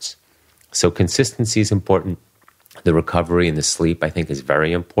sports. So consistency is important. The recovery and the sleep, I think, is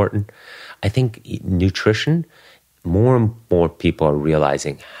very important. I think nutrition, more and more people are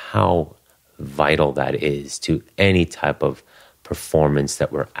realizing how vital that is to any type of performance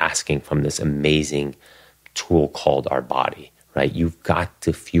that we're asking from this amazing tool called our body, right? You've got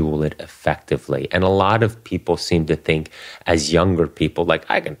to fuel it effectively. And a lot of people seem to think as younger people, like,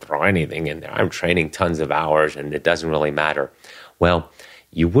 I can throw anything in there. I'm training tons of hours and it doesn't really matter. Well,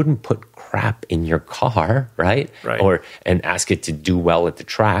 you wouldn't put crap in your car, right? And ask it to do well at the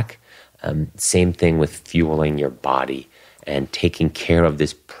track. Same thing with fueling your body and taking care of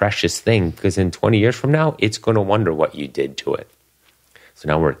this precious thing, because in 20 years from now, it's going to wonder what you did to it. So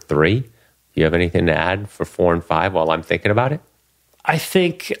now we're at 3. Do you have anything to add for 4 and 5 while I'm thinking about it? I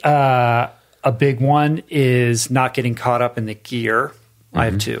think a big one is not getting caught up in the gear. I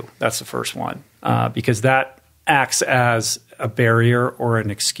have 2. That's the first one, because that acts as a barrier or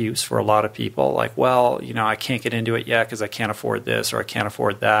an excuse for a lot of people. Like, well, I can't get into it yet because I can't afford this, or I can't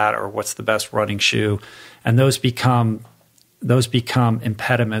afford that, or what's the best running shoe, and those become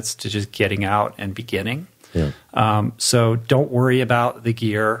impediments to just getting out and beginning. So don't worry about the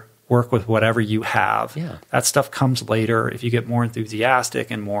gear. Work with whatever you have. That stuff comes later. If you get more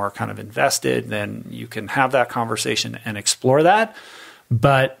enthusiastic and more kind of invested, then you can have that conversation and explore that.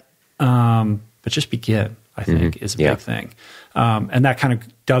 But just begin, I think, is a big thing. And that kind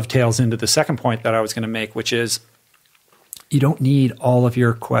of dovetails into the second point that I was going to make, which is you don't need all of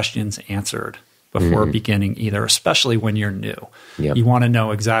your questions answered before beginning either, especially when you're new. You want to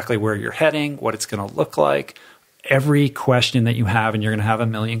know exactly where you're heading, what it's going to look like. Every question that you have, and you're going to have a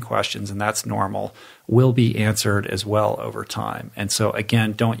million questions, and that's normal, will be answered as well over time. And so,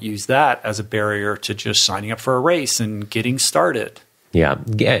 again, don't use that as a barrier to just signing up for a race and getting started.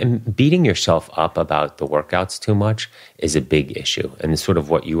 And beating yourself up about the workouts too much is a big issue. And it's sort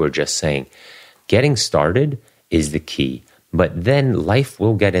of what you were just saying. Getting started is the key, but then life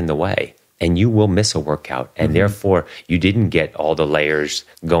will get in the way and you will miss a workout. And therefore, you didn't get all the layers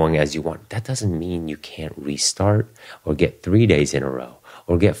going as you want. That doesn't mean you can't restart or get 3 days in a row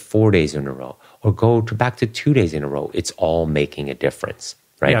or get 4 days in a row or go back to 2 days in a row. It's all making a difference.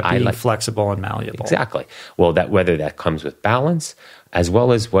 Right? Being flexible and malleable. Exactly. Well, whether that comes with balance, as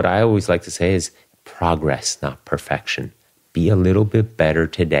well as what I always like to say is progress, not perfection. Be a little bit better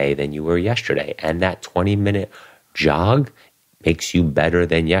today than you were yesterday. And that 20-minute jog makes you better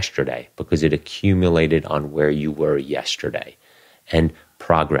than yesterday because it accumulated on where you were yesterday. And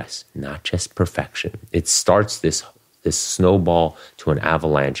progress, not just perfection. It starts this snowball to an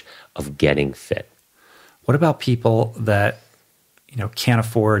avalanche of getting fit. What about people that can't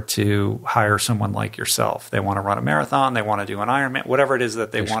afford to hire someone like yourself? They want to run a marathon, they want to do an Ironman, whatever it is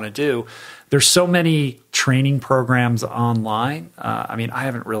that they want to do. There's so many training programs online. I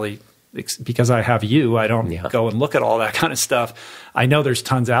haven't really, because I have you, I don't go and look at all that kind of stuff. I know there's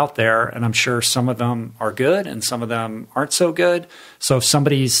tons out there, and I'm sure some of them are good and some of them aren't so good. So if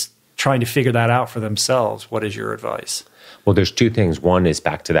somebody's trying to figure that out for themselves, what is your advice? Well, there's 2 things. One is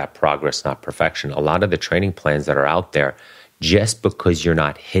back to that progress, not perfection. A lot of the training plans that are out there, just because you're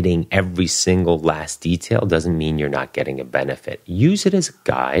not hitting every single last detail doesn't mean you're not getting a benefit. Use it as a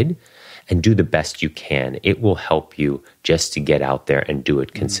guide and do the best you can. It will help you just to get out there and do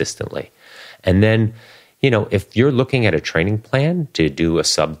it consistently. And then, if you're looking at a training plan to do a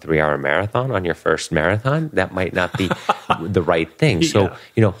sub 3-hour marathon on your first marathon, that might not be the right thing. So,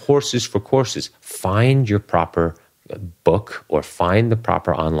 horses for courses. Find your proper book or find the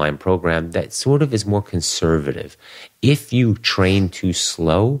proper online program that sort of is more conservative. If you train too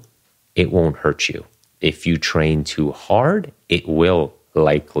slow, it won't hurt you. If you train too hard, it will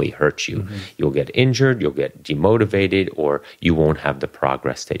likely hurt you. Mm-hmm. You'll get injured, you'll get demotivated, or you won't have the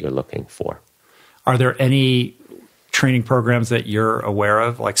progress that you're looking for. Are there any training programs that you're aware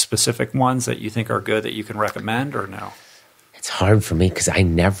of, like specific ones that you think are good that you can recommend, or no? It's hard for me because I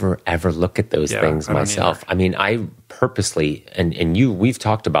never, ever look at those things myself. I mean, I purposely, and we've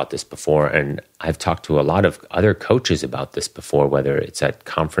talked about this before, and I've talked to a lot of other coaches about this before, whether it's at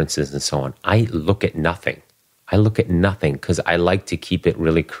conferences and so on. I look at nothing. I look at nothing because I like to keep it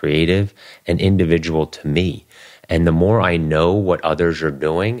really creative and individual to me. And the more I know what others are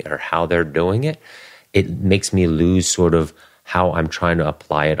doing or how they're doing it, it makes me lose sort of how I'm trying to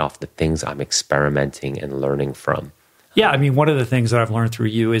apply it off the things I'm experimenting and learning from. Yeah, I mean, one of the things that I've learned through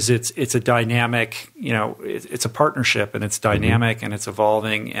you is it's a dynamic, it's a partnership, and it's dynamic and it's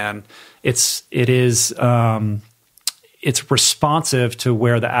evolving, and it's responsive to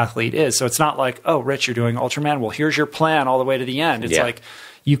where the athlete is. So it's not like, oh, Rich, you're doing Ultraman. Well, here's your plan all the way to the end. It's like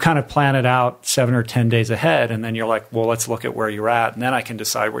you kind of plan it out 7 or 10 days ahead, and then you're like, well, let's look at where you're at, and then I can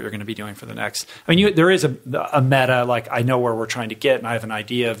decide what you're going to be doing for the next. I mean, there is a meta, like I know where we're trying to get, and I have an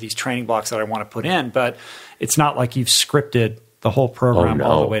idea of these training blocks that I want to put in, but it's not like you've scripted the whole program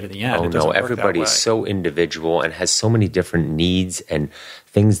all the way to the end. Everybody's so individual and has so many different needs and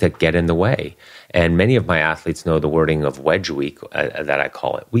things that get in the way. And many of my athletes know the wording of wedge week, that I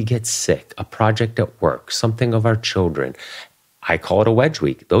call it. We get sick, a project at work, something of our children. I call it a wedge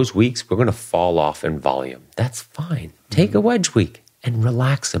week. Those weeks, we're going to fall off in volume. That's fine. Take a wedge week and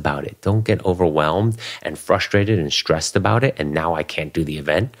relax about it. Don't get overwhelmed and frustrated and stressed about it. And now I can't do the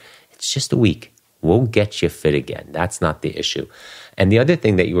event. It's just a week. We'll get you fit again. That's not the issue. And the other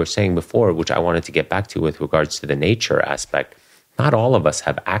thing that you were saying before, which I wanted to get back to with regards to the nature aspect, not all of us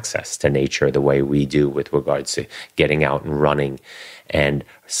have access to nature the way we do with regards to getting out and running and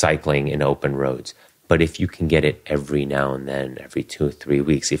cycling in open roads. But if you can get it every now and then, every 2 or 3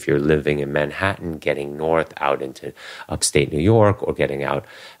 weeks, if you're living in Manhattan, getting north out into upstate New York, or getting out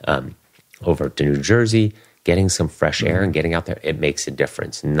over to New Jersey, getting some fresh air and getting out there, it makes a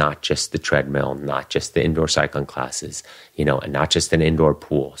difference. Not just the treadmill, not just the indoor cycling classes, and not just an indoor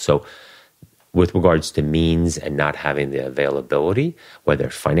pool. So with regards to means and not having the availability, whether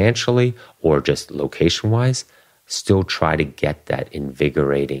financially or just location-wise, still try to get that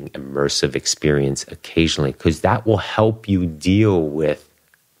invigorating, immersive experience occasionally, because that will help you deal with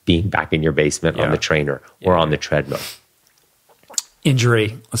being back in your basement on the trainer or on the treadmill.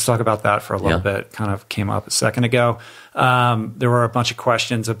 Injury. Let's talk about that for a little bit. Kind of came up a second ago. There were a bunch of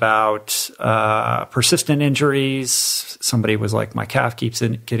questions about persistent injuries. Somebody was like, my calf keeps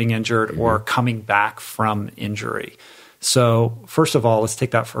getting injured, or coming back from injury. So first of all, let's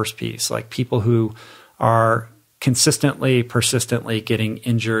take that first piece. Like people who are consistently, persistently getting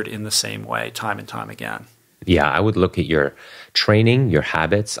injured in the same way time and time again. Yeah, I would look at your training, your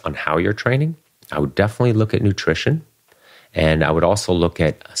habits on how you're training. I would definitely look at nutrition. And I would also look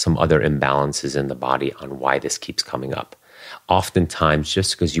at some other imbalances in the body on why this keeps coming up. Oftentimes,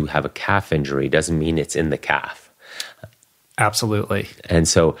 just because you have a calf injury doesn't mean it's in the calf. Absolutely. And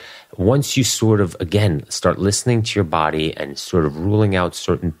so once you sort of, again, start listening to your body and sort of ruling out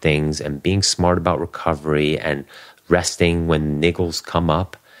certain things and being smart about recovery and resting when niggles come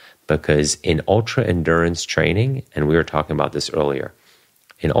up, because in ultra endurance training, and we were talking about this earlier,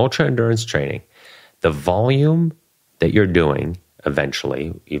 in ultra endurance training, the volume that you're doing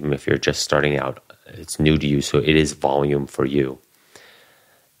eventually, even if you're just starting out, it's new to you, so it is volume for you.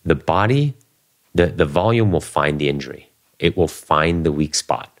 The body, the volume will find the injury. It will find the weak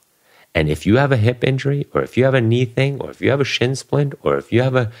spot. And if you have a hip injury, or if you have a knee thing, or if you have a shin splint, or if you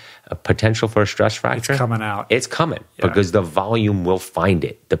have a potential for a stress fracture, it's coming out. It's coming because the volume will find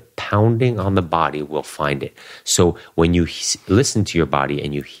it. The pounding on the body will find it. So when you listen to your body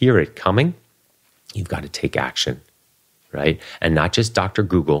and you hear it coming, you've got to take action. Right? And not just Dr.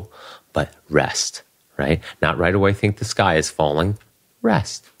 Google, but rest, right? Not right away think the sky is falling.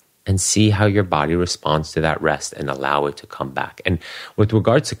 Rest and see how your body responds to that rest and allow it to come back. And with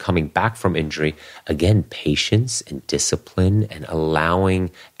regards to coming back from injury, again, patience and discipline and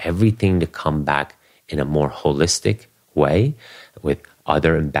allowing everything to come back in a more holistic way with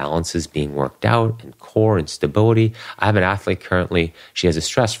other imbalances being worked out and core and stability. I have an athlete currently, she has a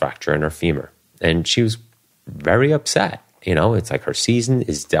stress fracture in her femur, and she was very upset. It's like her season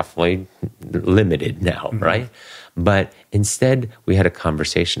is definitely limited now, right? But instead, we had a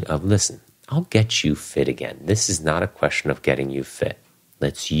conversation of, listen, I'll get you fit again. This is not a question of getting you fit.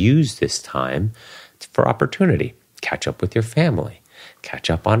 Let's use this time for opportunity. Catch up with your family. Catch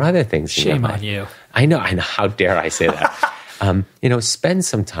up on other things. Shame on you. I know. How dare I say that? Spend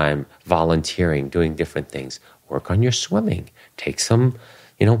some time volunteering, doing different things. Work on your swimming. Take some,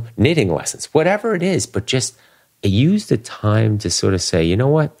 knitting lessons, whatever it is. But just use the time to sort of say, you know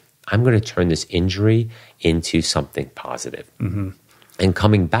what? I'm going to turn this injury into something positive. And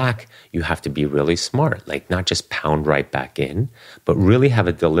coming back, you have to be really smart, like not just pound right back in, but really have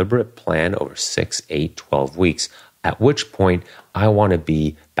a deliberate plan over 6, 8, 12 weeks, at which point I want to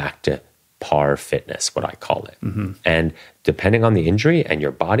be back to par fitness, what I call it. And depending on the injury and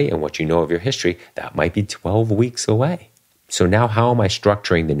your body and what you know of your history, that might be 12 weeks away. So now how am I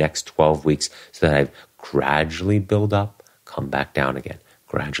structuring the next 12 weeks so that I gradually build up, come back down again,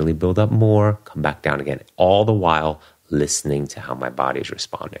 gradually build up more, come back down again, all the while listening to how my body is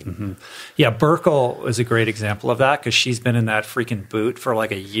responding. Yeah, Burkle is a great example of that because she's been in that freaking boot for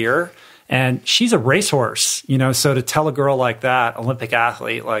like a year. And she's a racehorse, so to tell a girl like that, Olympic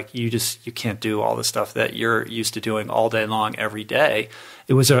athlete, like you can't do all the stuff that you're used to doing all day long, every day.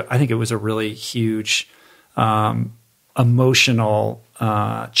 I think it was a really huge emotional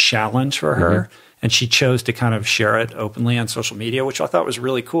challenge for her. And she chose to kind of share it openly on social media, which I thought was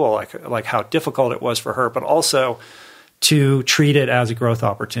really cool, like how difficult it was for her, but also to treat it as a growth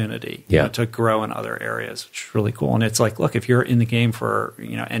opportunity, to grow in other areas, which is really cool. And it's like, look, if you're in the game for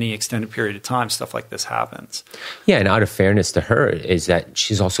any extended period of time, stuff like this happens. Yeah, and out of fairness to her is that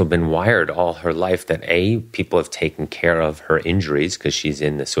she's also been wired all her life that people have taken care of her injuries because she's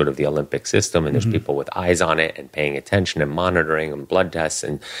in the sort of the Olympic system, and there's people with eyes on it and paying attention and monitoring and blood tests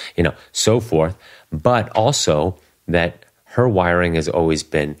and so forth. But also that her wiring has always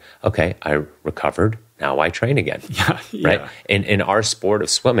been, okay, I recovered. Now I train again, right? In our sport of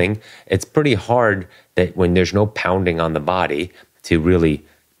swimming, it's pretty hard that when there's no pounding on the body to really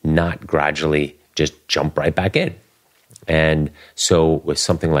not gradually just jump right back in. And so with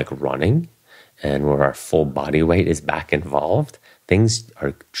something like running and where our full body weight is back involved, things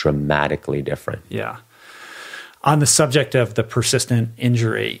are dramatically different. Yeah. On the subject of the persistent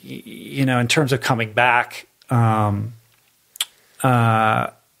injury, in terms of coming back, I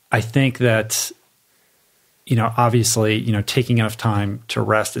think that obviously, taking enough time to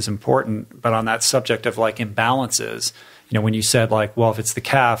rest is important. But on that subject of like imbalances, when you said like, well, if it's the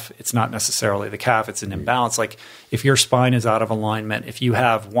calf, it's not necessarily the calf, it's an imbalance. Like if your spine is out of alignment, if you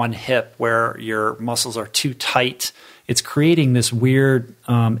have one hip where your muscles are too tight, it's creating this weird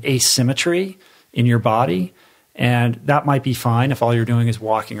asymmetry in your body. And that might be fine if all you're doing is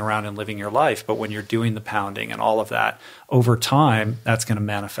walking around and living your life. But when you're doing the pounding and all of that, over time, that's going to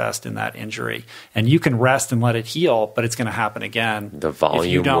manifest in that injury. And you can rest and let it heal, but it's going to happen again. The volume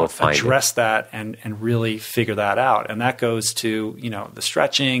if you don't will find address that and really figure that out. And that goes to, the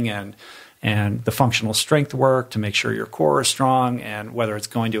stretching and the functional strength work to make sure your core is strong, and whether it's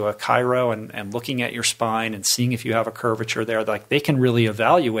going to a chiro and looking at your spine and seeing if you have a curvature there, like they can really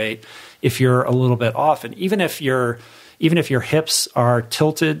evaluate if you're a little bit off. And even if your hips are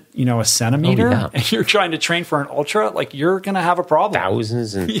tilted, a centimeter, and you're trying to train for an ultra, like you're going to have a problem.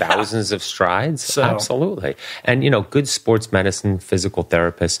 Thousands and thousands of strides. Absolutely. And, good sports medicine, physical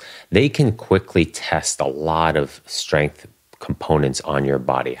therapists, they can quickly test a lot of strength components on your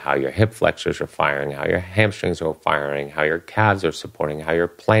body, how your hip flexors are firing, how your hamstrings are firing, how your calves are supporting, how your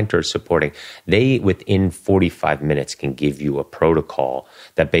plantar is supporting. They, within 45 minutes, can give you a protocol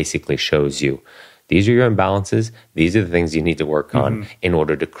that basically shows you, these are your imbalances, these are the things you need to work on in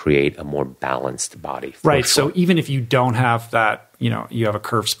order to create a more balanced body. Right. So even if you don't have that, you have a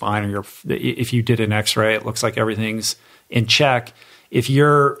curved spine, or if you did an x-ray, it looks like everything's in check. If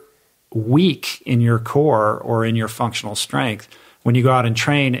you're weak in your core or in your functional strength, when you go out and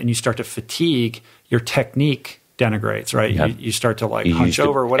train and you start to fatigue, your technique denigrates, right? Yep. You start to hunch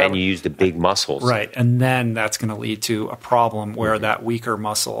over, whatever. And you use the big muscles. Right. And then that's going to lead to a problem where that weaker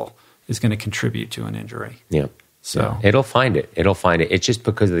muscle is going to contribute to an injury. Yeah. So it'll find it. It's just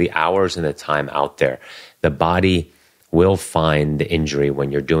because of the hours and the time out there. The body will find the injury when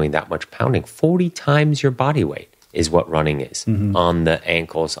you're doing that much pounding. 40 times your body weight is what running is on the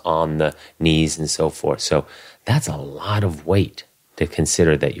ankles, on the knees, and so forth. So that's a lot of weight to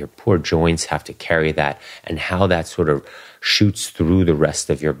consider that your poor joints have to carry that, and how that sort of shoots through the rest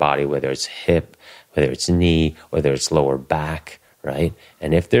of your body, whether it's hip, whether it's knee, whether it's lower back, right?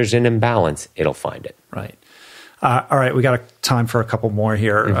 And if there's an imbalance, it'll find it. Right. All right, we got time for a couple more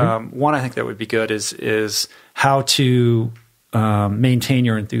here. One I think that would be good is how to maintain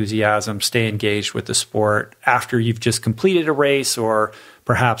your enthusiasm, stay engaged with the sport after you've just completed a race, or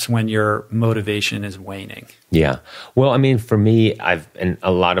perhaps when your motivation is waning? Yeah. Well, I mean, for me, and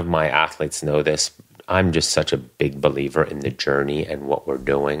a lot of my athletes know this, I'm just such a big believer in the journey and what we're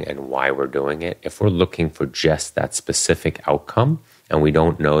doing and why we're doing it. If we're looking for just that specific outcome and we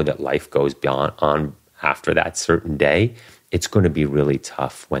don't know that life goes on after that certain day, it's going to be really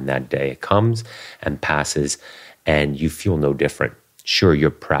tough when that day comes and passes and you feel no different. Sure, you're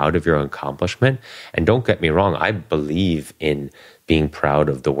proud of your accomplishment. And don't get me wrong, I believe in being proud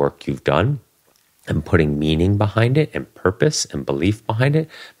of the work you've done and putting meaning behind it and purpose and belief behind it,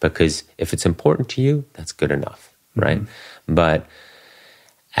 because if it's important to you, that's good enough, right? Mm-hmm. But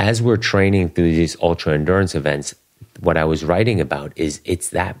as we're training through these ultra endurance events, what I was writing about is it's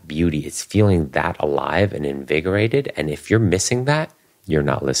that beauty. It's feeling that alive and invigorated. And if you're missing that, you're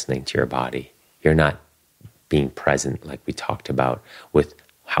not listening to your body. You're not being present, like we talked about, with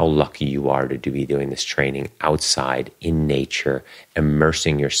how lucky you are to be doing this training outside in nature,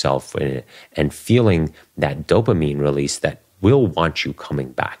 immersing yourself in it, and feeling that dopamine release that will want you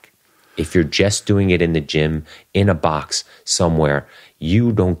coming back. If you're just doing it in the gym, in a box somewhere,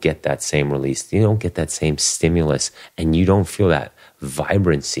 you don't get that same release. You don't get that same stimulus, and you don't feel that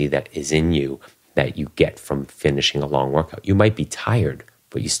vibrancy that is in you that you get from finishing a long workout. You might be tired,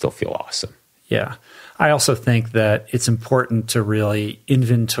 but you still feel awesome. Yeah. I also think that it's important to really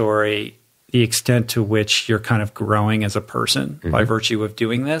inventory the extent to which you're kind of growing as a person by virtue of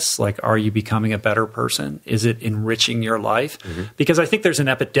doing this. Like, are you becoming a better person? Is it enriching your life? Because I think there's an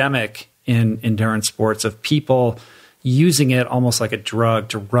epidemic in endurance sports of people using it almost like a drug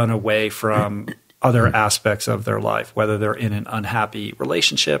to run away from other aspects of their life, whether they're in an unhappy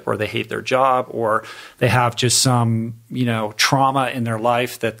relationship or they hate their job or they have just some, trauma in their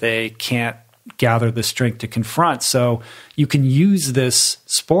life that they can't gather the strength to confront. So you can use this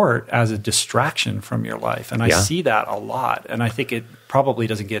sport as a distraction from your life. And I see that a lot. And I think it probably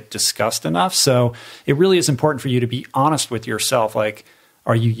doesn't get discussed enough. So it really is important for you to be honest with yourself. Like,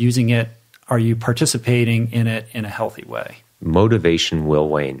 are you using it? Are you participating in it in a healthy way? Motivation will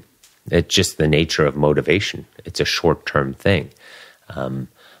wane. It's just the nature of motivation. It's a short-term thing.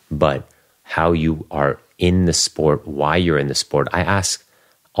 But how you are in the sport, why you're in the sport, I ask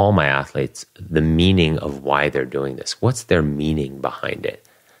all my athletes the meaning of why they're doing this. What's their meaning behind it?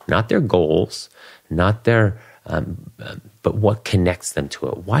 Not their goals, not their, but what connects them to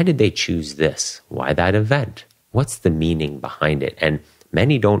it. Why did they choose this? Why that event? What's the meaning behind it? And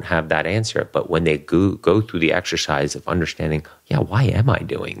many don't have that answer, but when they go through the exercise of understanding, why am I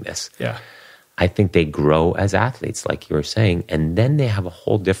doing this? Yeah. I think they grow as athletes, like you were saying, and then they have a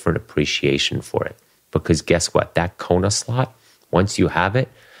whole different appreciation for it. Because guess what? That Kona slot, once you have it,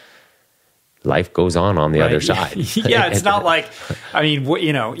 life goes on the other side. It's not like,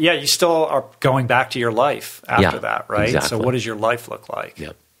 you still are going back to your life after that, right? Exactly. So what does your life look like?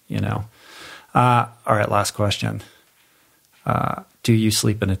 Yep. All right, last question. Do you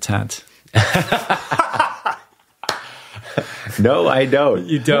sleep in a tent? No, I don't.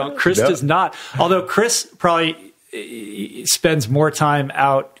 You don't? Chris does not. Although Chris probably spends more time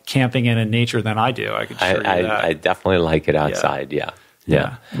out camping and in nature than I do. I could assure you that. I definitely like it outside,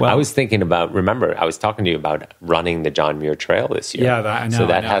 Yeah. Well, I was thinking about, remember, I was talking to you about running the John Muir Trail this year. Yeah, I know. So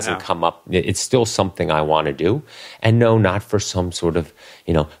that hasn't come up. It's still something I want to do. And no, not for some sort of,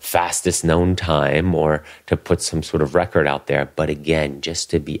 fastest known time or to put some sort of record out there. But again, just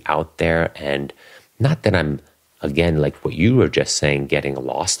to be out there, and not that I'm, again, like what you were just saying, getting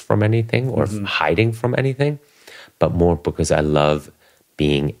lost from anything or hiding from anything, but more because I love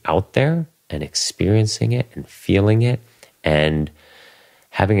being out there and experiencing it and feeling it and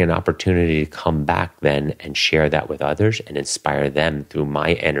having an opportunity to come back then and share that with others and inspire them through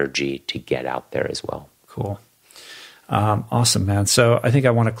my energy to get out there as well. Cool. Awesome, man. So I think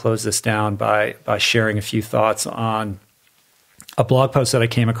I want to close this down by sharing a few thoughts on a blog post that I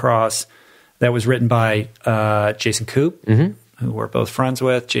came across that was written by Jason Koop, who we're both friends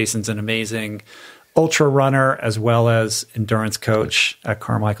with. Jason's an amazing ultra runner as well as endurance coach at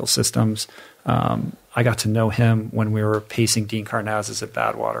Carmichael Systems. I got to know him when we were pacing Dean Karnazes at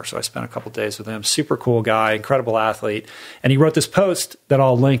Badwater. So I spent a couple of days with him. Super cool guy, incredible athlete. And he wrote this post that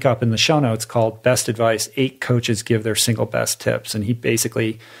I'll link up in the show notes called Best Advice, 8 Coaches Give Their Single Best Tips. And he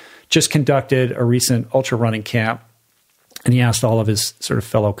basically just conducted a recent ultra running camp. And he asked all of his sort of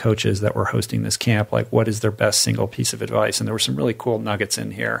fellow coaches that were hosting this camp, like, what is their best single piece of advice? And there were some really cool nuggets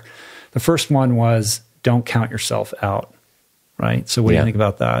in here. The first one was, don't count yourself out, right? So what do you think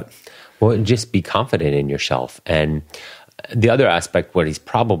about that? Well, just be confident in yourself. And the other aspect, what he's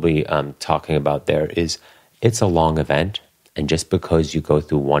probably talking about there is it's a long event And just because you go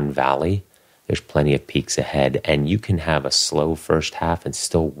through one valley, there's plenty of peaks ahead, and you can have a slow first half and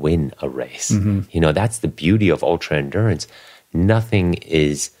still win a race. That's the beauty of ultra endurance. Nothing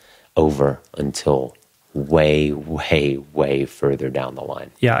is over until way, way, way further down the line.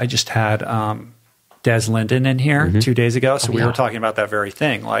 Yeah, I just had Des Linden in here 2 days ago. So we were talking about that very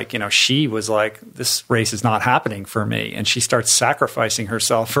thing. Like, she was like, this race is not happening for me. And she starts sacrificing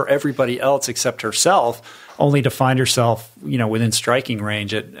herself for everybody else except herself, only to find herself, within striking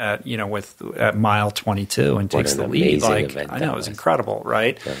range at mile 22 and takes the lead. Like, I know, it was incredible,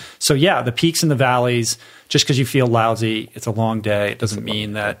 right? Yeah. So the peaks and the valleys, just because you feel lousy, it's a long day. It doesn't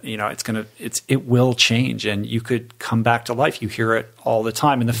mean that, it will change and you could come back to life. You hear it all the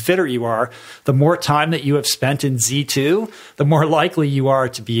time. And the fitter you are, the more time that you have spent in Z2, the more likely you are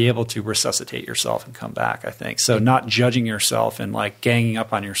to be able to resuscitate yourself and come back, I think. So not judging yourself and like ganging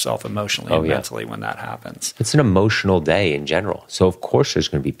up on yourself emotionally and mentally when that happens. It's an emotional day in general. So of course there's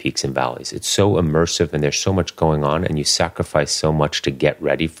going to be peaks and valleys. It's so immersive and there's so much going on and you sacrifice so much to get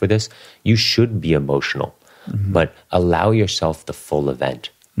ready for this. You should be emotional. But allow yourself the full event.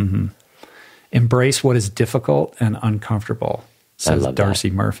 Embrace what is difficult and uncomfortable, says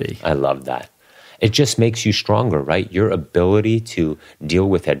Darcy Murphy. I love that. It just makes you stronger, right? Your ability to deal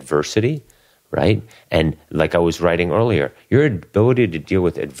with adversity, right? And like I was writing earlier, your ability to deal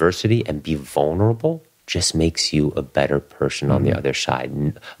with adversity and be vulnerable just makes you a better person on the other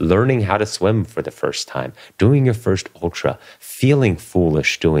side. Learning how to swim for the first time, doing your first ultra, feeling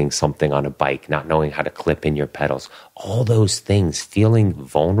foolish doing something on a bike, not knowing how to clip in your pedals, all those things, feeling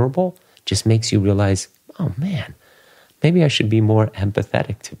vulnerable just makes you realize, oh man, maybe I should be more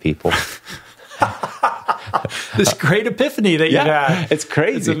empathetic to people. This great epiphany that you had. It's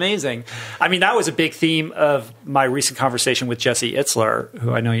crazy. It's amazing. I mean, that was a big theme of my recent conversation with Jesse Itzler,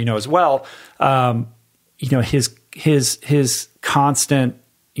 who I know you know as well. His constant,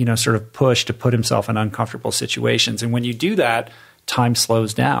 sort of push to put himself in uncomfortable situations. And when you do that, time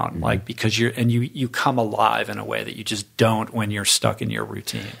slows down, like because you come alive in a way that you just don't when you're stuck in your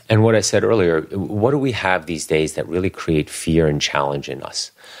routine. And what I said earlier, what do we have these days that really create fear and challenge in us?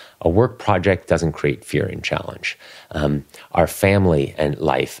 A work project doesn't create fear and challenge. Our family and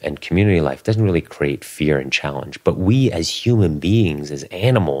life and community life doesn't really create fear and challenge. But we as human beings, as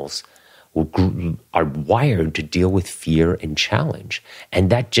animals, are wired to deal with fear and challenge. And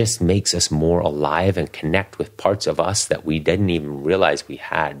that just makes us more alive and connect with parts of us that we didn't even realize we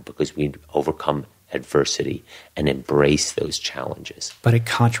had because we'd overcome adversity and embrace those challenges. But it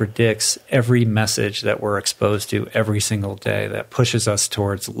contradicts every message that we're exposed to every single day that pushes us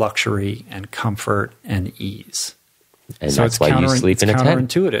towards luxury and comfort and ease. And so that's why you sleep in a tent.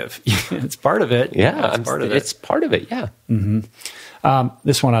 It's counterintuitive. It's part of it. Yeah, it's part of it. Yeah.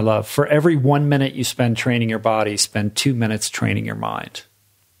 This one I love. For every 1 minute you spend training your body, spend 2 minutes training your mind.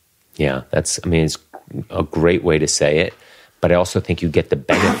 Yeah, it's a great way to say it. But I also think you get the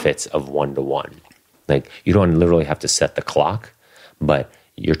benefits of 1-to-1. Like, you don't literally have to set the clock, but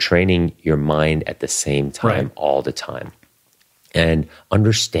you're training your mind at the same time all the time. And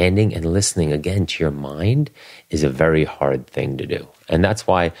understanding and listening again to your mind is a very hard thing to do. And that's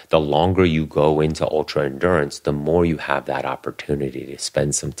why the longer you go into ultra endurance, the more you have that opportunity to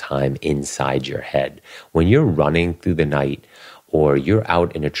spend some time inside your head. When you're running through the night or you're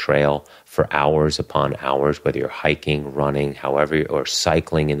out in a trail for hours upon hours, whether you're hiking, running, however, or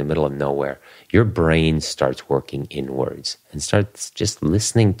cycling in the middle of nowhere, your brain starts working inwards and starts just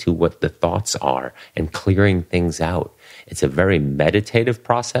listening to what the thoughts are and clearing things out. It's a very meditative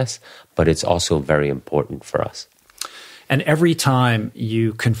process, but it's also very important for us. And every time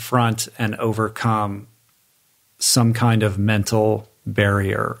you confront and overcome some kind of mental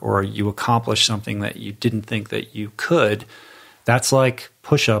barrier or you accomplish something that you didn't think that you could, that's like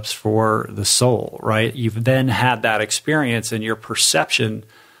push-ups for the soul, right? You've then had that experience and your perception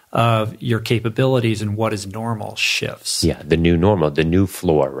of your capabilities and what is normal shifts. Yeah, the new normal, the new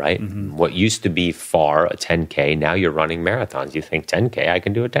floor, right? What used to be far, a 10K, now you're running marathons. You think 10K, I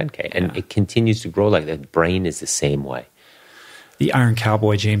can do a 10K. And it continues to grow like that. The brain is the same way. The Iron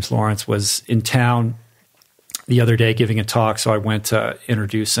Cowboy, James Lawrence, was in town the other day giving a talk, so I went to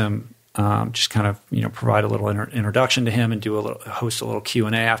introduce him, just kind of, provide a little introduction to him and host a little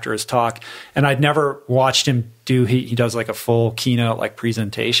Q&A after his talk. And I'd never watched him do, he does like a full keynote like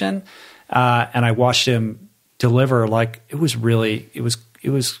presentation. And I watched him deliver, like it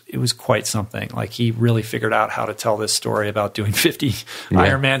was quite something. Like he really figured out how to tell this story about doing 50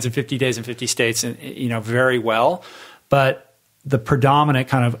 Ironmans in 50 days in 50 states and, very well. But the predominant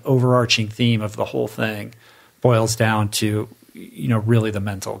kind of overarching theme of the whole thing boils down to, really the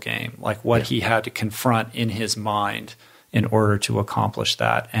mental game, like what he had to confront in his mind in order to accomplish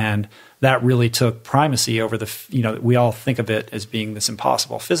that. And that really took primacy over we all think of it as being this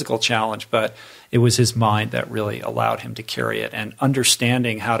impossible physical challenge, but it was his mind that really allowed him to carry it. And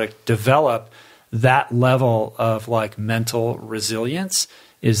understanding how to develop that level of like mental resilience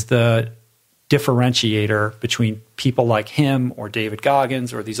is the differentiator between people like him or David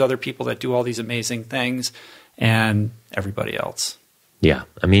Goggins or these other people that do all these amazing things and everybody else. Yeah.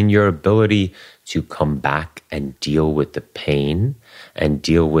 I mean, your ability to come back and deal with the pain and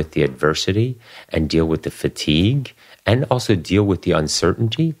deal with the adversity and deal with the fatigue and also deal with the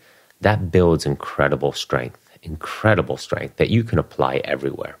uncertainty, that builds incredible strength that you can apply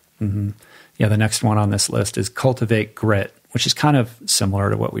everywhere. Mm-hmm. Yeah, the next one on this list is cultivate grit, which is kind of similar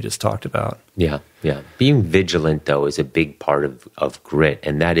to what we just talked about. Yeah. Being vigilant, though, is a big part of grit,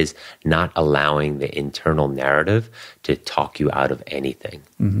 and that is not allowing the internal narrative to talk you out of anything.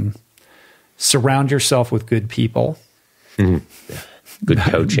 Mm-hmm. Surround yourself with good people. Mm-hmm. Good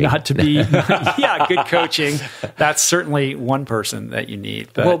coaching. Good coaching. That's certainly one person that you need.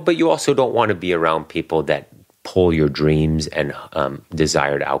 But you also don't want to be around people that pull your dreams and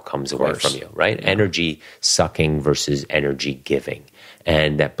desired outcomes away from you, right? Yeah. Energy sucking versus energy giving.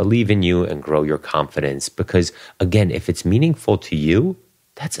 And that believe in you and grow your confidence. Because, again, if it's meaningful to you,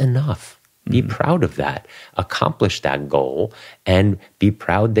 that's enough. Be proud of that. Accomplish that goal, and be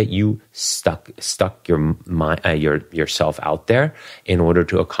proud that you stuck yourself out there in order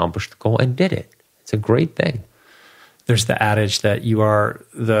to accomplish the goal and did it. It's a great thing. There's the adage that you are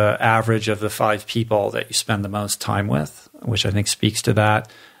the average of the 5 people that you spend the most time with, which I think speaks to that.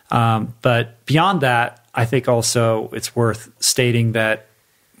 But beyond that, I think also it's worth stating that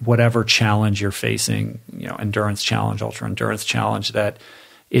whatever challenge you're facing, endurance challenge, ultra endurance challenge, that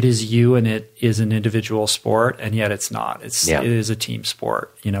it is you and it is an individual sport, and yet it's not. It is a team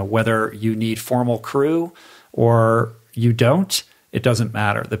sport. Whether you need formal crew or you don't, it doesn't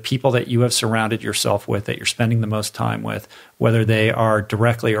matter. The people that you have surrounded yourself with, that you're spending the most time with, whether they are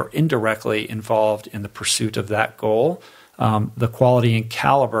directly or indirectly involved in the pursuit of that goal, the quality and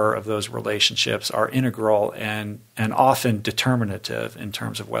caliber of those relationships are integral and often determinative in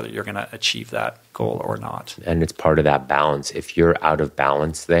terms of whether you're going to achieve that goal or not. And it's part of that balance. If you're out of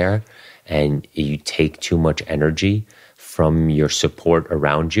balance there and you take too much energy from your support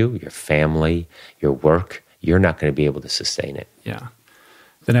around you, your family, your work, you're not going to be able to sustain it. Yeah.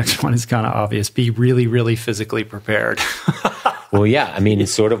 The next one is kind of obvious. Be really, really physically prepared. Well, yeah. I mean,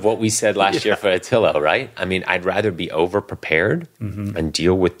 it's sort of what we said last year for Italia, right? I mean, I'd rather be over-prepared and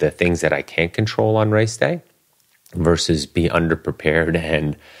deal with the things that I can't control on race day versus be under-prepared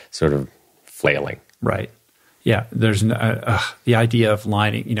and sort of flailing. Right. Yeah. There's the idea of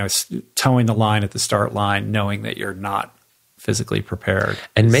lining, towing the line at the start line, knowing that you're not physically prepared.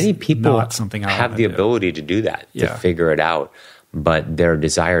 And many people have the ability to do that, to figure it out, but their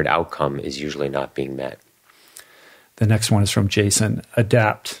desired outcome is usually not being met. The next one is from Jason.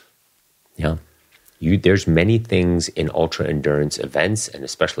 Adapt. Yeah. There's many things in ultra endurance events, and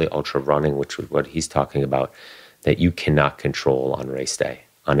especially ultra running, which is what he's talking about, that you cannot control on race day.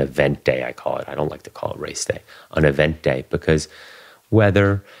 On event day, I call it. I don't like to call it race day. On event day, because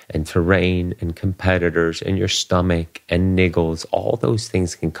weather and terrain and competitors and your stomach and niggles, all those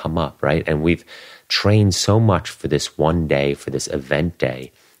things can come up, right? And we've trained so much for this one day, for this event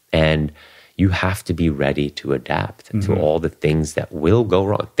day, and you have to be ready to adapt to all the things that will go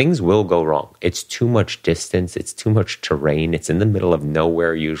wrong. Things will go wrong. It's too much distance. It's too much terrain. It's in the middle of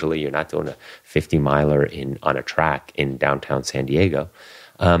nowhere usually. You're not doing a 50-miler on a track in downtown San Diego.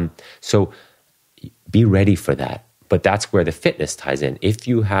 So be ready for that. But that's where the fitness ties in. If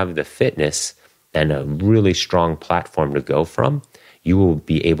you have the fitness and a really strong platform to go from, you will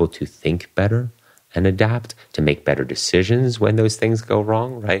be able to think better and adapt, to make better decisions when those things go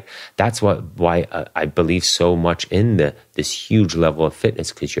wrong, right? That's why I believe so much in this huge level of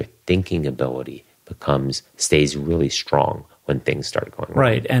fitness, because your thinking ability stays really strong when things start going wrong.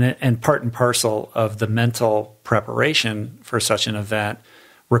 Right, and part and parcel of the mental preparation for such an event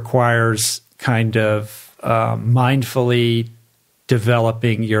requires kind of mindfully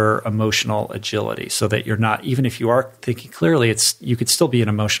developing your emotional agility, so that you're not, even if you are thinking clearly, you could still be an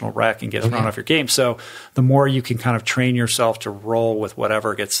emotional wreck and get thrown off your game. So the more you can kind of train yourself to roll with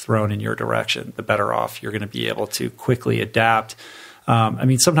whatever gets thrown in your direction, the better off you're going to be able to quickly adapt. I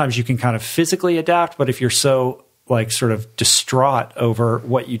mean, sometimes you can kind of physically adapt, but if you're so sort of distraught over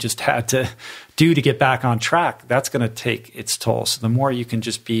what you just had to do to get back on track, that's going to take its toll. So the more you can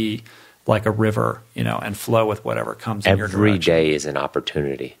just be like a river, and flow with whatever comes in your direction. Every day is an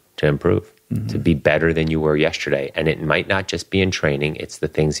opportunity to improve. to be better than you were yesterday. And it might not just be in training. It's the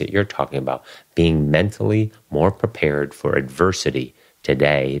things that you're talking about, being mentally more prepared for adversity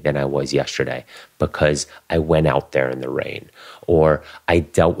today than I was yesterday because I went out there in the rain, or I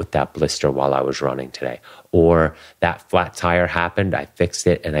dealt with that blister while I was running today, or that flat tire happened, I fixed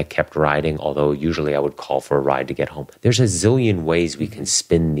it and I kept riding, although usually I would call for a ride to get home. There's a zillion ways we can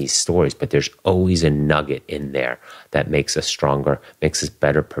spin these stories, but there's always a nugget in there that makes us stronger, makes us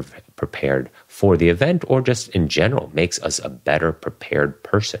better prepared for the event, or just in general makes us a better prepared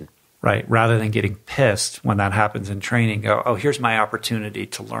person. Right. Rather than getting pissed when that happens in training, go, oh, here's my opportunity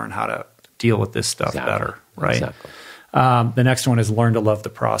to learn how to deal with this stuff better. Right. Exactly. The next one is learn to love the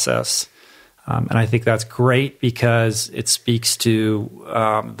process. And I think that's great because it speaks to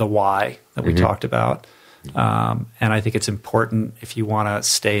the why that we talked about. And I think it's important if you want to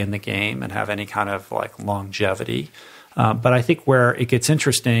stay in the game and have any kind of like longevity. But I think where it gets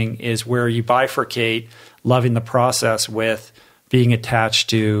interesting is where you bifurcate loving the process with being attached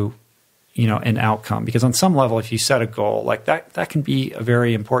to, you know, an outcome. Because on some level, if you set a goal like that can be a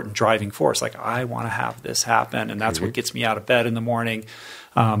very important driving force. Like, I want to have this happen, and that's what gets me out of bed in the morning.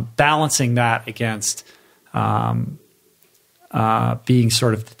 Balancing that against being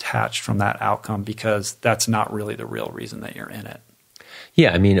sort of detached from that outcome, because that's not really the real reason that you're in it.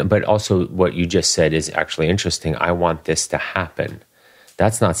 Yeah, I mean, but also what you just said is actually interesting. I want this to happen.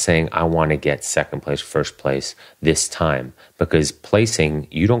 That's not saying I want to get second place, first place this time, because placing,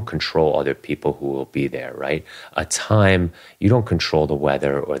 you don't control other people who will be there, right? A time, you don't control the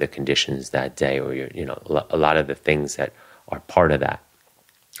weather or the conditions that day, or a lot of the things that are part of that.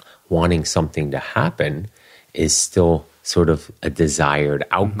 Wanting something to happen is still sort of a desired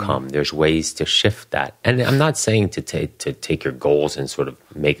outcome. There's ways to shift that. And I'm not saying to take your goals and sort of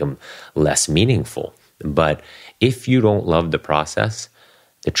make them less meaningful, but if you don't love the process,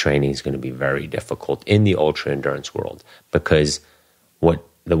 the training is going to be very difficult in the ultra endurance world, because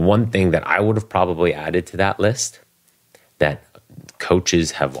the one thing that I would have probably added to that list that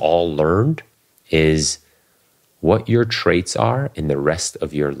coaches have all learned is what your traits are in the rest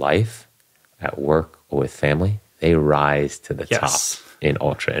of your life at work or with family. They rise to the top in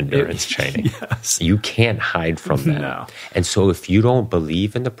ultra endurance training. You can't hide from that. No. And so if you don't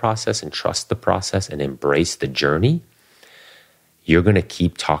believe in the process and trust the process and embrace the journey, you're going to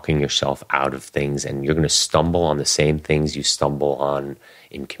keep talking yourself out of things, and you're going to stumble on the same things you stumble on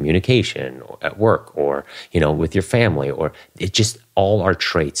in communication or at work or, with your family, or it just, all our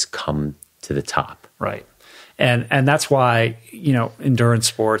traits come to the top. Right. And that's why, endurance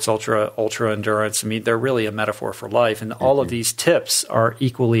sports, ultra endurance, I mean, they're really a metaphor for life. And all of these tips are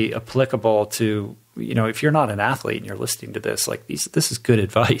equally applicable to, if you're not an athlete and you're listening to this, like this is good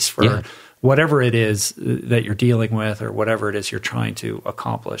advice for whatever it is that you're dealing with or whatever it is you're trying to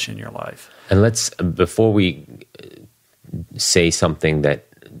accomplish in your life. And before we say something that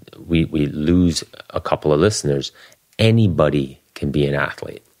we lose a couple of listeners, anybody can be an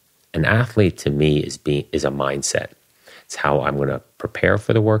athlete. An athlete to me is a mindset. It's how I'm going to prepare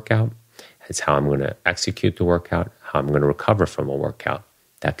for the workout. It's how I'm going to execute the workout, how I'm going to recover from a workout.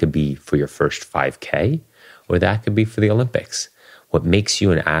 That could be for your first 5K, or that could be for the Olympics. What makes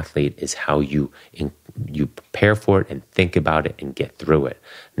you an athlete is how you prepare for it and think about it and get through it,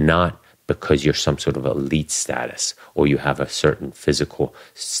 not because you're some sort of elite status or you have a certain physical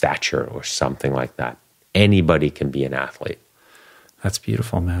stature or something like that. Anybody can be an athlete. That's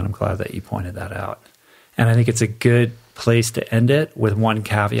beautiful, man. I'm glad that you pointed that out. And I think it's a good place to end it with one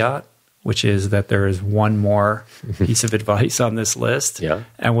caveat, which is that there is one more piece of advice on this list. Yeah.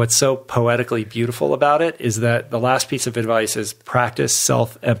 And what's so poetically beautiful about it is that the last piece of advice is practice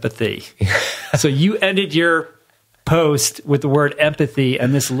self-empathy. So you ended your post with the word empathy,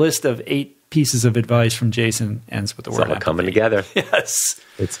 and this list of 8 pieces of advice from Jason ends with the word empathy. It's all coming together. Yes.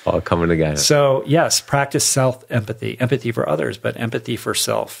 It's all coming together. So, yes, practice self-empathy. Empathy for others, but empathy for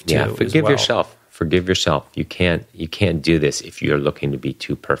self, too. Yeah, forgive yourself. Forgive yourself. You can't do this if you're looking to be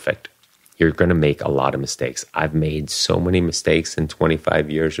too perfect. You're going to make a lot of mistakes. I've made so many mistakes in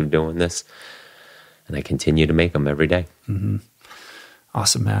 25 years of doing this, and I continue to make them every day. Mm-hmm.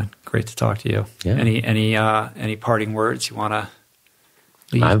 Awesome, man. Great to talk to you. Yeah. Any parting words you want to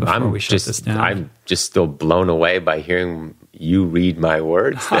leave before we shut this down? I'm just still blown away by hearing you read my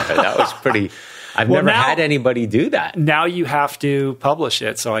words there. That was pretty... I've never had anybody do that. Now you have to publish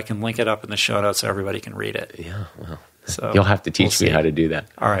it so I can link it up in the show notes so everybody can read it. Yeah, well... So you'll have to teach me how to do that.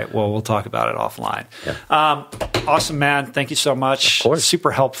 All right. Well, we'll talk about it offline. Yeah. Awesome, man. Thank you so much. Of course.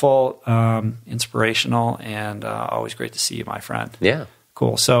 Super helpful, inspirational, and always great to see you, my friend. Yeah.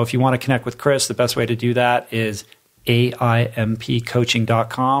 Cool. So if you want to connect with Chris, the best way to do that is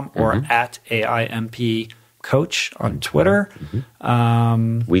AIMPcoaching.com or at AIMP Coach on Twitter.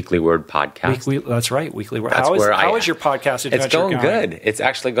 Weekly Word Podcast. That's right. Weekly Word. How is your podcast adventure It's going good. It's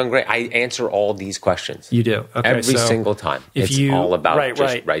actually going great. I answer all these questions. You do. Okay, every single time. It's all about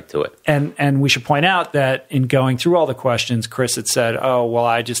right to it. And we should point out that in going through all the questions, Chris had said, oh, well,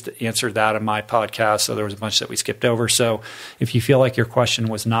 I just answered that in my podcast. So there was a bunch that we skipped over. So if you feel like your question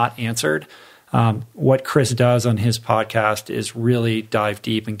was not answered, what Chris does on his podcast is really dive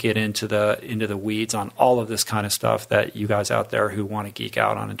deep and get into the weeds on all of this kind of stuff that you guys out there who want to geek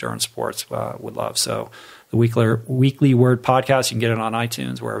out on endurance sports would love. So the Weekly Word Podcast, you can get it on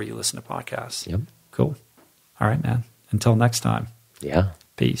iTunes, wherever you listen to podcasts. Yep. Cool. All right, man. Until next time. Yeah.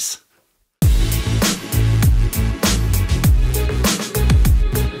 Peace.